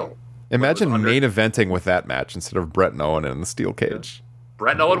surreal." Imagine main eventing with that match instead of Bret and Owen in the steel cage.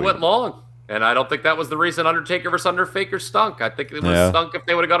 Bret and Owen went long. And I don't think that was the reason Undertaker versus Undertaker stunk. I think it was stunk if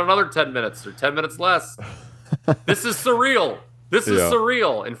they would have got another 10 minutes or 10 minutes less. This is surreal. This is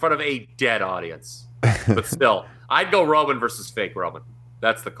surreal in front of a dead audience. But still, I'd go Roman versus fake Roman.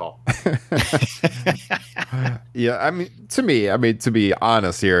 That's the call. Yeah, I mean, to be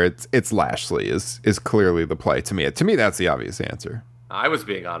honest here, it's Lashley is clearly the play to me. To me, that's the obvious answer. I was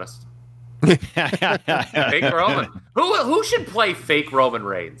being honest. Fake Roman. Who should play fake Roman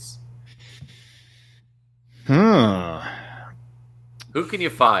Reigns? Who can you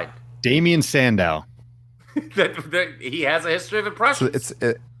find? Damian Sandow. He has a history of impressions.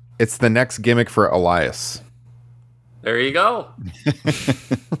 So it's the next gimmick for Elias. There you go.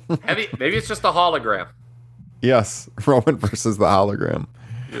 Maybe it's just a hologram. Yes, Roman versus the hologram.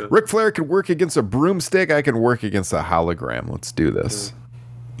 Yeah. Ric Flair could work against a broomstick. I can work against a hologram. Let's do this.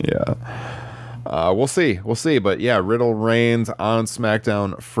 Yeah. We'll see. But yeah, Riddle Reigns on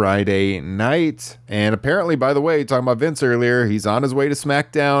SmackDown Friday night. And apparently, by the way, talking about Vince earlier, he's on his way to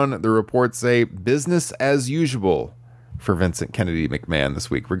SmackDown. The reports say business as usual for Vincent Kennedy McMahon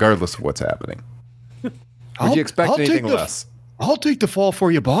this week, regardless of what's happening. Would you expect anything less? I'll take the fall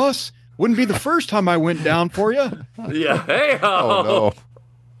for you, boss. Wouldn't be the first time I went down for you. Yeah. Hey, oh no.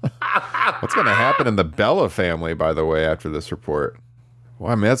 What's going to happen in the Bella family, by the way, after this report?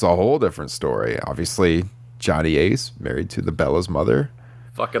 Well, I mean, that's a whole different story. Obviously, Johnny Ace married to the Bella's mother.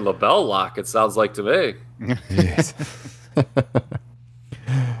 Fucking LaBelle lock, it sounds like to me. Yes.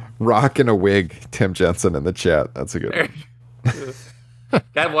 Rock in a wig, Tim Jensen in the chat. That's a good one.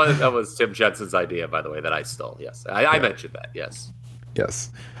 That was Tim Jensen's idea, by the way, that I stole. Yes. I mentioned that. Yes.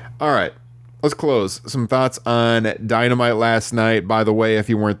 Yes. All right. Let's close. Some thoughts on Dynamite last night. By the way, if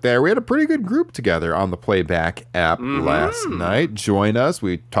you weren't there, we had a pretty good group together on the Playback app last night. Join us.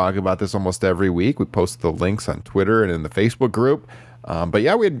 We talk about this almost every week. We post the links on Twitter and in the Facebook group. But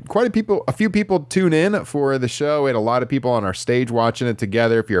yeah, we had a few people tune in for the show. We had a lot of people on our stage watching it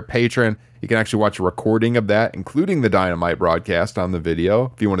together. If you're a patron, you can actually watch a recording of that, including the Dynamite broadcast on the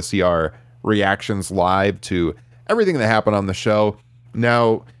video, if you want to see our reactions live to everything that happened on the show.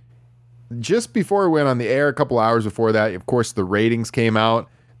 Now, just before we went on the air, a couple hours before that, of course, the ratings came out.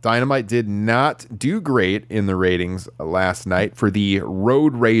 Dynamite did not do great in the ratings last night for the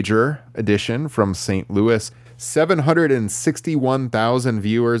Road Rager edition from St. Louis. 761,000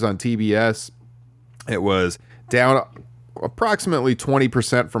 viewers on TBS It was down approximately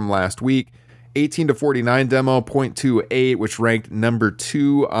 20% from last week. 18-49 demo, 0.28, which ranked number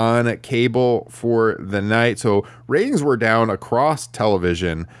 2 on cable for the night. So ratings were down across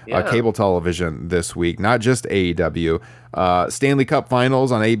television, cable television this week, not just AEW. Stanley Cup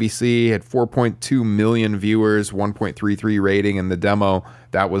Finals on ABC had 4.2 million viewers, 1.33 rating in the demo.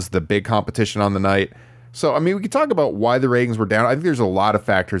 That was the big competition on the night. So, I mean, we could talk about why the ratings were down. I think there's a lot of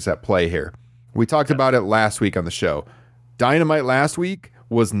factors at play here. We talked about it last week on the show. Dynamite last week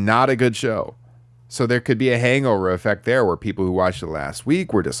was not a good show. So there could be a hangover effect there where people who watched it last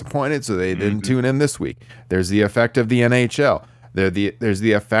week were disappointed, so they didn't tune in this week. There's the effect of the NHL. There's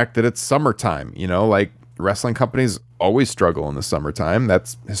the effect that it's summertime. You know, like wrestling companies always struggle in the summertime.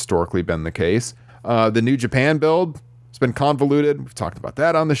 That's historically been the case. The New Japan build, it's been convoluted. We've talked about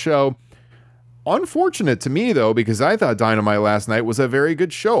that on the show. Unfortunate to me, though, because I thought Dynamite last night was a very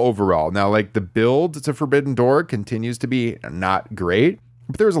good show overall. Now, like, the build to Forbidden Door continues to be not great.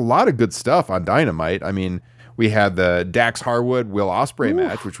 But there was a lot of good stuff on Dynamite. I mean, we had the Dax Harwood Will Ospreay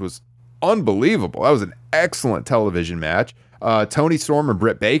match, which was unbelievable. That was an excellent television match. Tony Storm and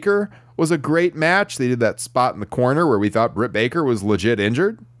Britt Baker was a great match. They did that spot in the corner where we thought Britt Baker was legit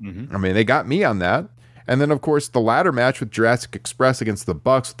injured. I mean, they got me on that. And then, of course, the ladder match with Jurassic Express against the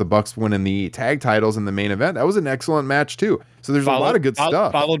Bucks, with the Bucks winning the tag titles in the main event. That was an excellent match, too. So there's a lot of good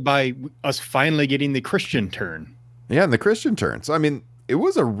stuff. Followed by us finally getting the Christian turn. Yeah, and the Christian turn. So, I mean, it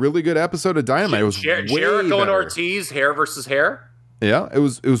was a really good episode of Dynamite. It was Jericho and Ortiz, hair versus hair. Yeah, it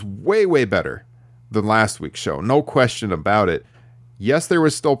was way better than last week's show. No question about it. Yes, there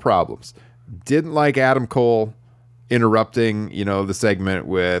was still problems. Didn't like Adam Cole interrupting, the segment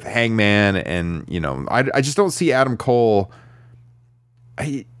with Hangman, and I just don't see Adam Cole.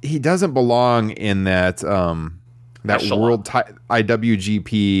 He doesn't belong in that world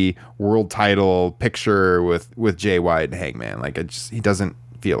IWGP world title picture with Jay White and Hangman. Like, he doesn't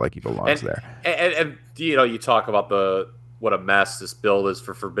feel like he belongs there. And you talk about what a mess this build is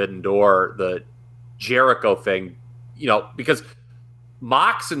for Forbidden Door, the Jericho thing, because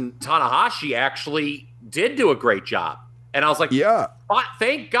Mox and Tanahashi actually did do a great job. And I was like, yeah,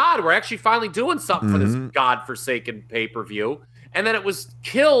 thank God we're actually finally doing something for this godforsaken pay-per-view. And then it was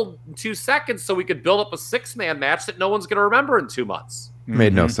killed in 2 seconds so we could build up a 6-man match that no one's going to remember in 2 months.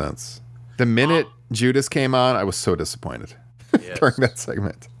 Made no sense. The minute Judas came on, I was so disappointed during that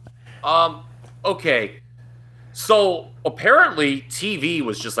segment. Okay. So apparently TV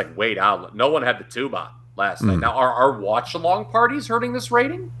was just like wait outlet. No one had the tube on last night. Now, are watch-along parties hurting this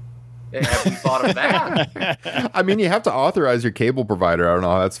rating? Have you thought of that? I mean, you have to authorize your cable provider. I don't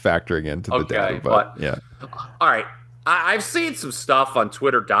know how that's factoring into the data, but yeah. All right. I've seen some stuff on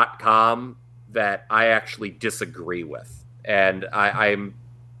Twitter.com that I actually disagree with. And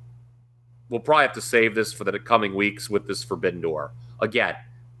we'll probably have to save this for the coming weeks with this Forbidden Door. Again,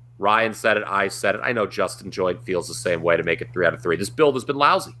 Ryan said it, I said it. I know Justin Joyd feels the same way to make it 3 out of 3. This build has been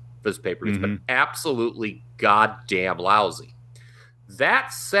lousy for this pay-per-view. It's been absolutely goddamn lousy.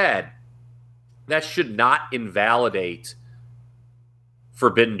 That said, that should not invalidate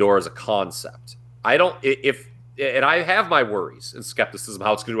Forbidden Door as a concept. And I have my worries and skepticism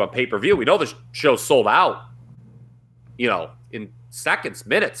how it's going to do on pay-per-view. We know the show's sold out, in seconds,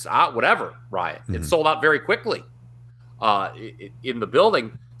 minutes, whatever, Ryan. It sold out very quickly in the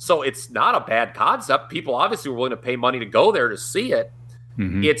building. So it's not a bad concept. People obviously were willing to pay money to go there to see it.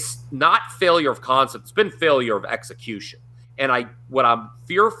 It's not failure of concept. It's been failure of execution. And what I'm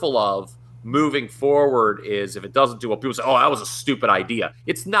fearful of moving forward is if it doesn't do what people say, oh, that was a stupid idea.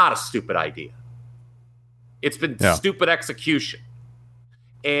 It's not a stupid idea. It's been stupid execution.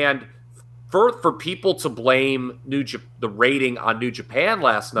 And for people to blame the rating on New Japan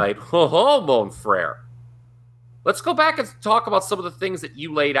last night, mon frere. Let's go back and talk about some of the things that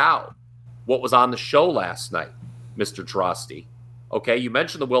you laid out. What was on the show last night, Mr. Drosty? Okay, you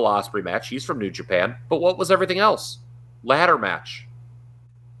mentioned the Will Ospreay match. He's from New Japan. But what was everything else? Ladder match.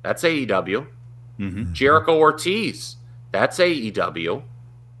 That's AEW. Jericho Ortiz. That's AEW.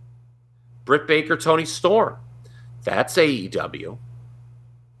 Britt Baker, Tony Storm. That's AEW.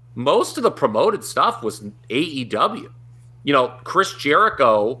 Most of the promoted stuff was AEW. Chris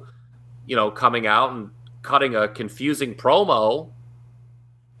Jericho, coming out and cutting a confusing promo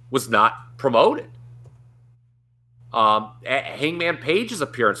was not promoted. Hangman Page's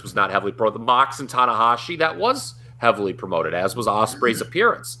appearance was not heavily promoted. The Mox and Tanahashi, that was heavily promoted, as was Ospreay's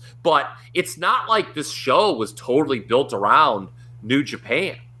appearance. But it's not like this show was totally built around New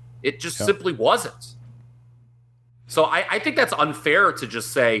Japan. It just simply wasn't. So I think that's unfair to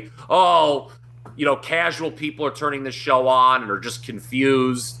just say, casual people are turning this show on and are just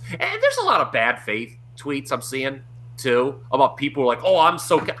confused. And there's a lot of bad faith tweets I'm seeing too about people who are like, "Oh, I'm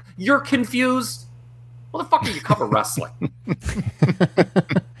so you're confused." Motherfucker, you cover wrestling.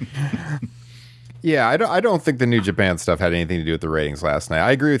 Yeah, I don't think the New Japan stuff had anything to do with the ratings last night.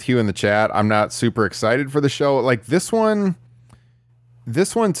 I agree with you in the chat. I'm not super excited for the show. Like this one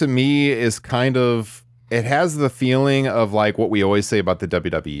to me is kind of, it has the feeling of like what we always say about the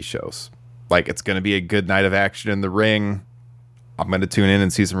WWE shows. Like it's going to be a good night of action in the ring. I'm going to tune in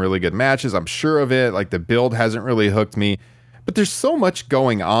and see some really good matches. I'm sure of it. Like the build hasn't really hooked me, but there's so much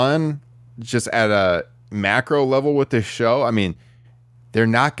going on just at a macro level with this show. I mean, they're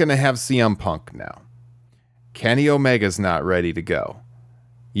not going to have CM Punk now. Kenny Omega's not ready to go.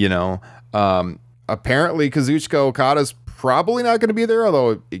 You know, apparently Kazuchika Okada's probably not going to be there,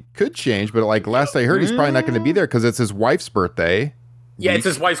 although it could change. But like last I heard, he's probably not going to be there because it's his wife's birthday. Yeah, it's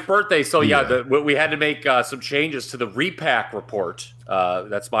his wife's birthday. So we had to make some changes to the repack report.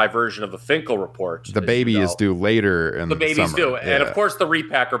 That's my version of the Finkel report. The baby is due later in the baby's summer. due. And of course, the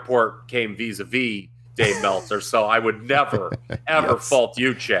repack report came vis-a-vis Dave Meltzer, so I would never, ever fault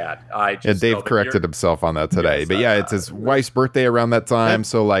you, Chad. Dave corrected himself on that today. But yeah, it's his wife's birthday around that time.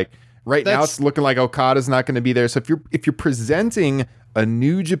 So like right now it's looking like Okada's not going to be there. So if you're presenting a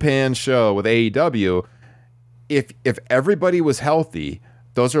New Japan show with AEW, if everybody was healthy,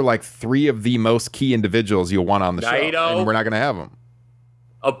 those are like three of the most key individuals you'll want on the show. And we're not going to have them.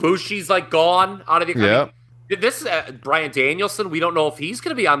 Ibushi's like gone out of the yeah. This is Bryan Danielson. We don't know if he's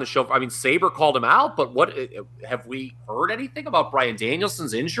going to be on the show. I mean, Sabre called him out, but what have we heard anything about Bryan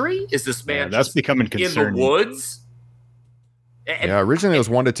Danielson's injury? Is this man that's becoming concerning in the woods? And originally it was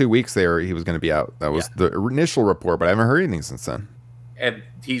 1 to 2 weeks there he was going to be out. That was the initial report, but I haven't heard anything since then. And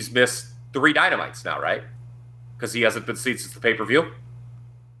he's missed 3 Dynamites now, right? Because he hasn't been seen since the pay-per-view.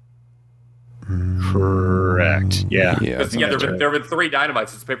 Correct. Yeah. There have been 3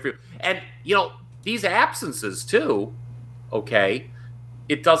 Dynamites since the pay-per-view, and you know. These absences, too, okay,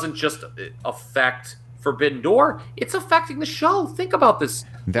 it doesn't just affect Forbidden Door. It's affecting the show. Think about this.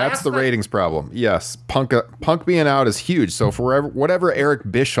 That's the ratings problem. Yes, Punk being out is huge. So for whatever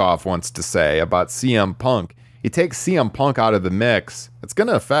Eric Bischoff wants to say about CM Punk, you take CM Punk out of the mix, it's going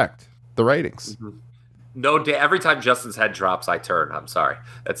to affect the ratings. Mm-hmm. No, every time Justin's head drops, I turn. I'm sorry.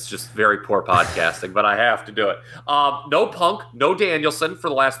 That's just very poor podcasting, but I have to do it. No Punk, no Danielson for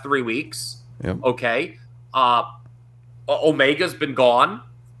the last 3 weeks. Yep. Okay. Omega's been gone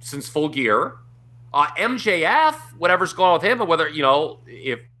since Full Gear. MJF, whatever's going on with him, and whether,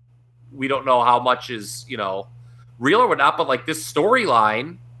 if we don't know how much is, real or whatnot, but like this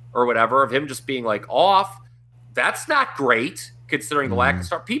storyline or whatever of him just being like off, that's not great considering the lack of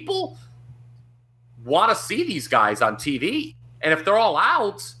start. People want to see these guys on TV. And if they're all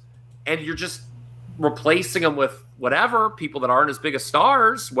out and you're just replacing them with whatever, people that aren't as big as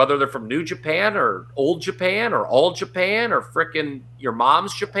stars, whether they're from New Japan or Old Japan or All Japan or frickin' your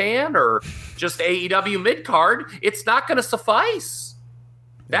mom's Japan or just AEW mid-card, it's not going to suffice.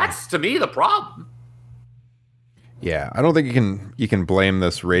 That's, to me, the problem. Yeah, I don't think you can blame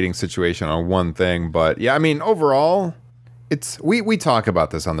this rating situation on one thing, but yeah, I mean, overall, it's we talk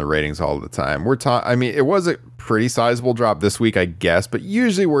about this on the ratings all the time. I mean, it was a pretty sizable drop this week, I guess, but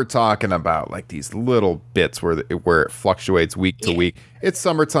usually we're talking about like these little bits where it fluctuates week to week. It's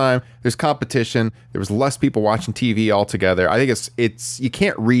summertime. There's competition. There was less people watching TV altogether. I think it's you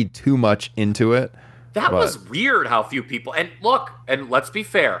can't read too much into it. That was weird how few people. And look, and let's be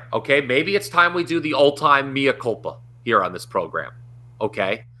fair, okay? Maybe it's time we do the all-time mea culpa here on this program,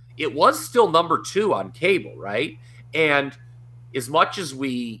 okay? It was still number 2 on cable, right? And as much as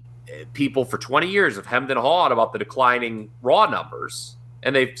people for 20 years have hemmed and hawed about the declining Raw numbers,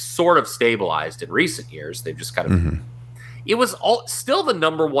 and they've sort of stabilized in recent years, they've just kind of, it was still the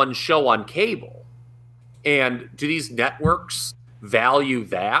number 1 show on cable. And do these networks value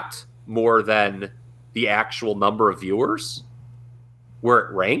that more than the actual number of viewers where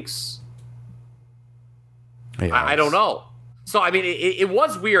it ranks? Yes. I don't know. So, I mean, it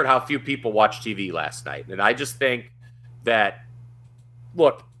was weird how few people watched TV last night. And I just think that,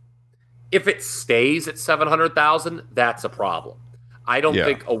 look, if it stays at 700,000, that's a problem. I don't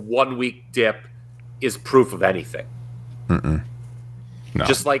think a 1-week dip is proof of anything. No.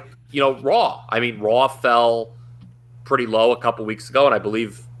 Just like, Raw. I mean, Raw fell pretty low a couple weeks ago, and I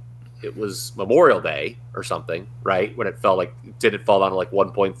believe it was Memorial Day or something, right? When it didn't fall down to like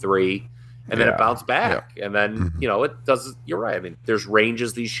 1.3, and then it bounced back. And then, it does. You're right. I mean, there's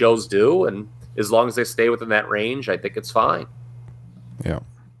ranges these shows do, and as long as they stay within that range, I think it's fine. Yeah.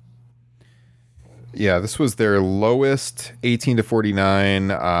 Yeah, this was their lowest 18 to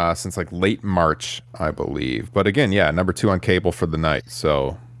 49 since like late March, I believe. But again, number 2 on cable for the night.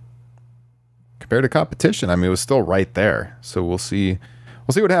 So compared to competition, I mean, it was still right there. So we'll see.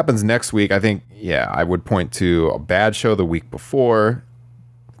 We'll see what happens next week. I think, I would point to a bad show the week before,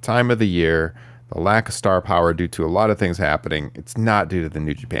 time of the year, the lack of star power due to a lot of things happening. It's not due to the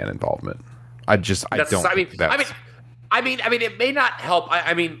New Japan involvement. I mean, it may not help.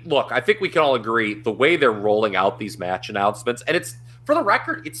 I mean, look, I think we can all agree the way they're rolling out these match announcements, and it's, for the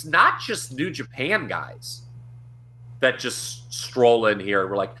record, it's not just New Japan guys that just stroll in here.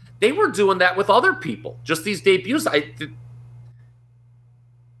 We're like, they were doing that with other people, just these debuts.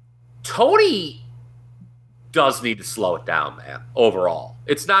 Tony does need to slow it down, man, overall.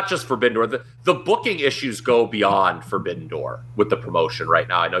 It's not just Forbidden Door. The booking issues go beyond Forbidden Door with the promotion right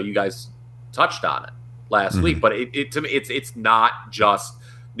now. I know you guys touched on it last week, but to me, it's not just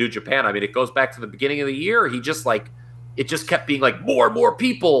New Japan. I mean, it goes back to the beginning of the year. It just kept being like more and more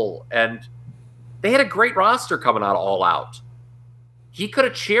people, and they had a great roster coming out of All Out. He could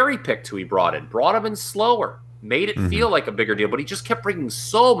have cherry-picked who he brought him in slower, made it feel like a bigger deal, but he just kept bringing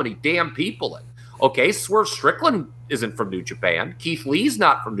so many damn people in. Okay, Swerve Strickland isn't from New Japan. Keith Lee's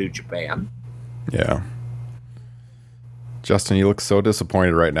not from New Japan. Yeah. Justin, you look so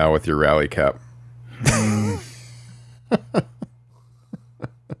disappointed right now with your rally cap.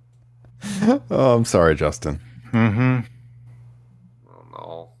 Oh, I'm sorry, Justin. Oh,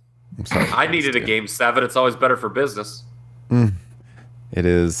 no. I'm sorry. I needed a Game 7. It's always better for business. It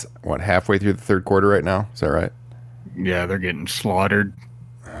is, halfway through the third quarter right now? Is that right? Yeah, they're getting slaughtered.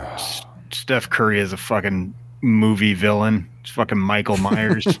 Steph Curry is a fucking movie villain. It's fucking Michael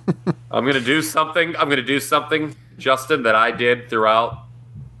Myers. I'm going to do something, Justin, that I did throughout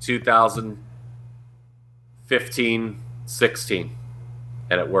 2015, 16,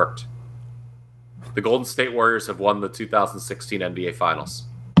 and it worked. The Golden State Warriors have won the 2016 NBA Finals.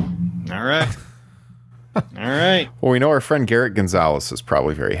 All right. Well, we know our friend Garrett Gonzalez is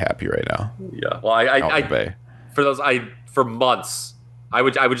probably very happy right now. Yeah. Well, for months, I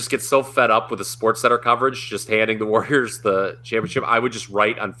would just get so fed up with the SportsCenter coverage, just handing the Warriors the championship. I would just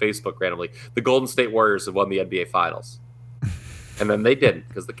write on Facebook randomly, the Golden State Warriors have won the NBA Finals. And then they didn't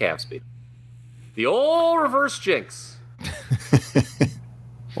because the Cavs beat them. The old reverse jinx.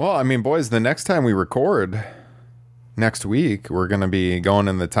 Well, I mean, boys, the next time we record next week, we're going to be going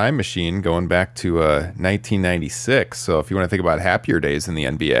in the time machine, going back to 1996. So if you want to think about happier days in the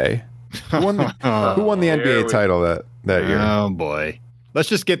NBA, who won the NBA title that year? Oh, boy. Let's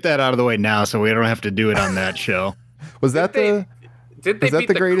just get that out of the way now so we don't have to do it on that show. Was that the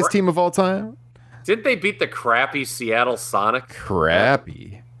greatest team of all time? Didn't they beat the crappy Seattle Sonics?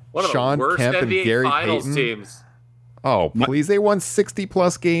 Crappy. One of Sean the worst Kemp NBA and Gary Finals Payton teams. Oh, please. They won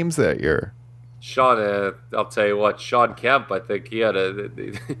 60-plus games that year. Sean, I'll tell you what, Sean Kemp, I think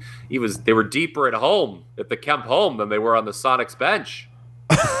they were deeper at home, at the Kemp home, than they were on the Sonics bench.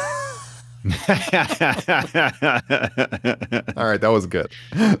 All right, that was good.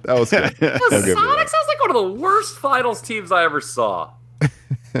 That was good. The Sonics sounds like one of the worst finals teams I ever saw.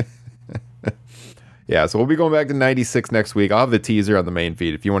 Yeah, so we'll be going back to 96 next week. I'll have the teaser on the main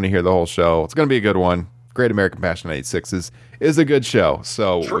feed if you want to hear the whole show. It's going to be a good one. Great American Passion 96 is a good show.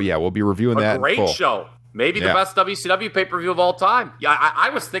 So, yeah, we'll be reviewing that. Great show. Maybe the best WCW pay-per-view of all time. Yeah,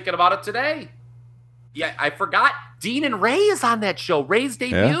 I was thinking about it today. Yeah, I forgot. Dean and Ray is on that show. Ray's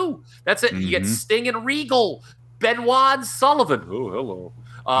debut. Yeah. That's it. Mm-hmm. You get Sting and Regal. Benoit and Sullivan. Oh, hello.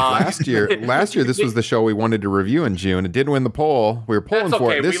 Last year, this was the show we wanted to review in June. It did win the poll. We were polling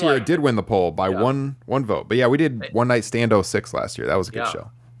for it. This year, it did win the poll by one vote. But yeah, we did One Night Stand 06 last year. That was a good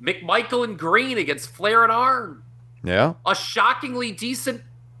show. McMichael and Green against Flair and Arn. Yeah. A shockingly decent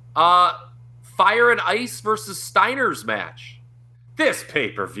Fire and Ice versus Steiner's match. This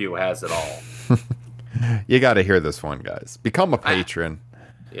pay-per-view has it all. You got to hear this one, guys. Become a patron.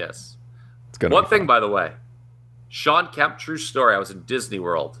 Yes. It's gonna One thing, by the way. Sean Kemp, true story. I was in Disney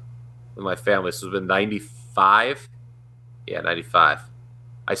World with my family. This was in 95. Yeah, 95.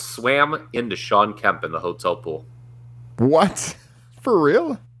 I swam into Sean Kemp in the hotel pool. What? For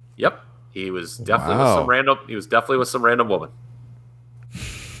real? Yep. He was definitely with some random woman.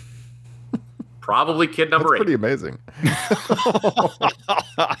 Probably kid number 8. Pretty amazing.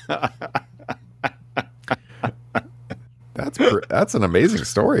 That's an amazing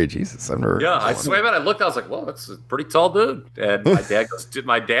story. Jesus, I've never. Yeah, I swam in. I looked. I was like, "Well, that's a pretty tall dude." And my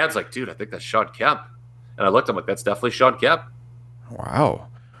dad's like, "Dude, I think that's Sean Kemp." And I looked. I'm like, "That's definitely Sean Kemp." Wow,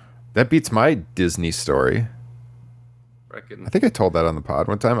 that beats my Disney story. I think I told that on the pod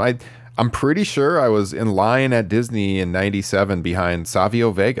one time. I'm pretty sure I was in line at Disney in '97 behind Savio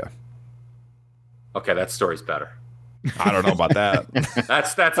Vega. Okay, that story's better. I don't know about that.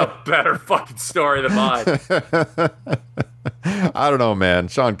 That's a better fucking story than mine. I don't know, man.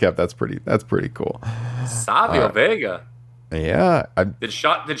 Sean Kemp, that's pretty cool. Savio Vega. Yeah. Did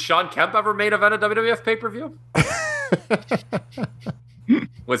Sean Kemp ever main event a WWF pay-per-view?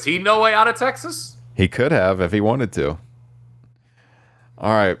 Was he no way out of Texas? He could have if he wanted to.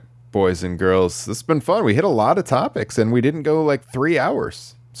 All right, boys and girls. This has been fun. We hit a lot of topics, and we didn't go like 3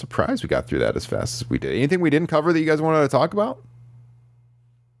 hours. Surprised we got through that as fast as we did. Anything we didn't cover that you guys wanted to talk about?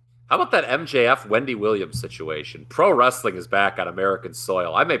 How about that MJF Wendy Williams situation? Pro wrestling is back on American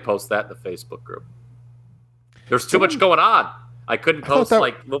soil. I may post that in the Facebook group. There's too much going on. I couldn't post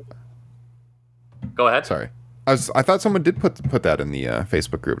Go ahead. Sorry. I thought someone did put that in the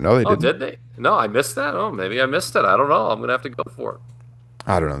Facebook group. No, they didn't. Oh, did they? No, I missed that. Oh, maybe I missed it. I don't know. I'm going to have to go for it.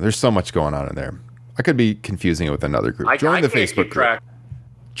 I don't know. There's so much going on in there. I could be confusing it with another group. Join the Facebook group.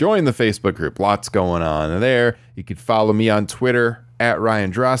 Join the Facebook group. Lots going on there. You can follow me on Twitter at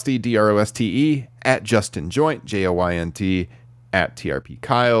Ryan Droste, DROSTE, at Justin Joint, JOYNT, at TRP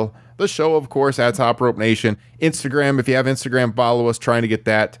Kyle. The show, of course, at Top Rope Nation. Instagram, if you have Instagram, follow us. Trying to get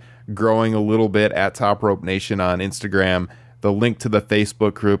that growing a little bit at Top Rope Nation on Instagram. The link to the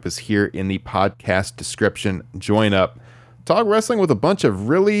Facebook group is here in the podcast description. Join up. Talk wrestling with a bunch of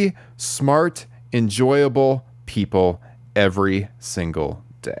really smart, enjoyable people every single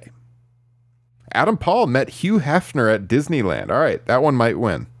day. Adam Paul met Hugh Hefner at Disneyland. All right, that one might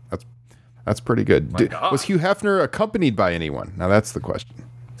win. That's pretty good. Was Hugh Hefner accompanied by anyone? Now that's the question.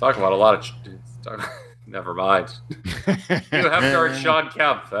 Talk about a lot of... Never mind. Hugh Hefner and Sean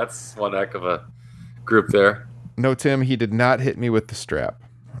Kemp. That's one heck of a group there. No, Tim, he did not hit me with the strap.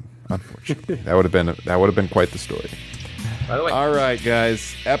 Unfortunately, that would have been quite the story. By the way, all right,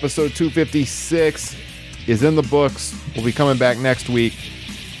 guys. Episode 256 is in the books. We'll be coming back next week.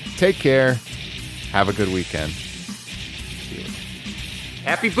 Take care. Have a good weekend.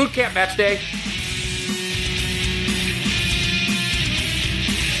 Happy boot camp match day.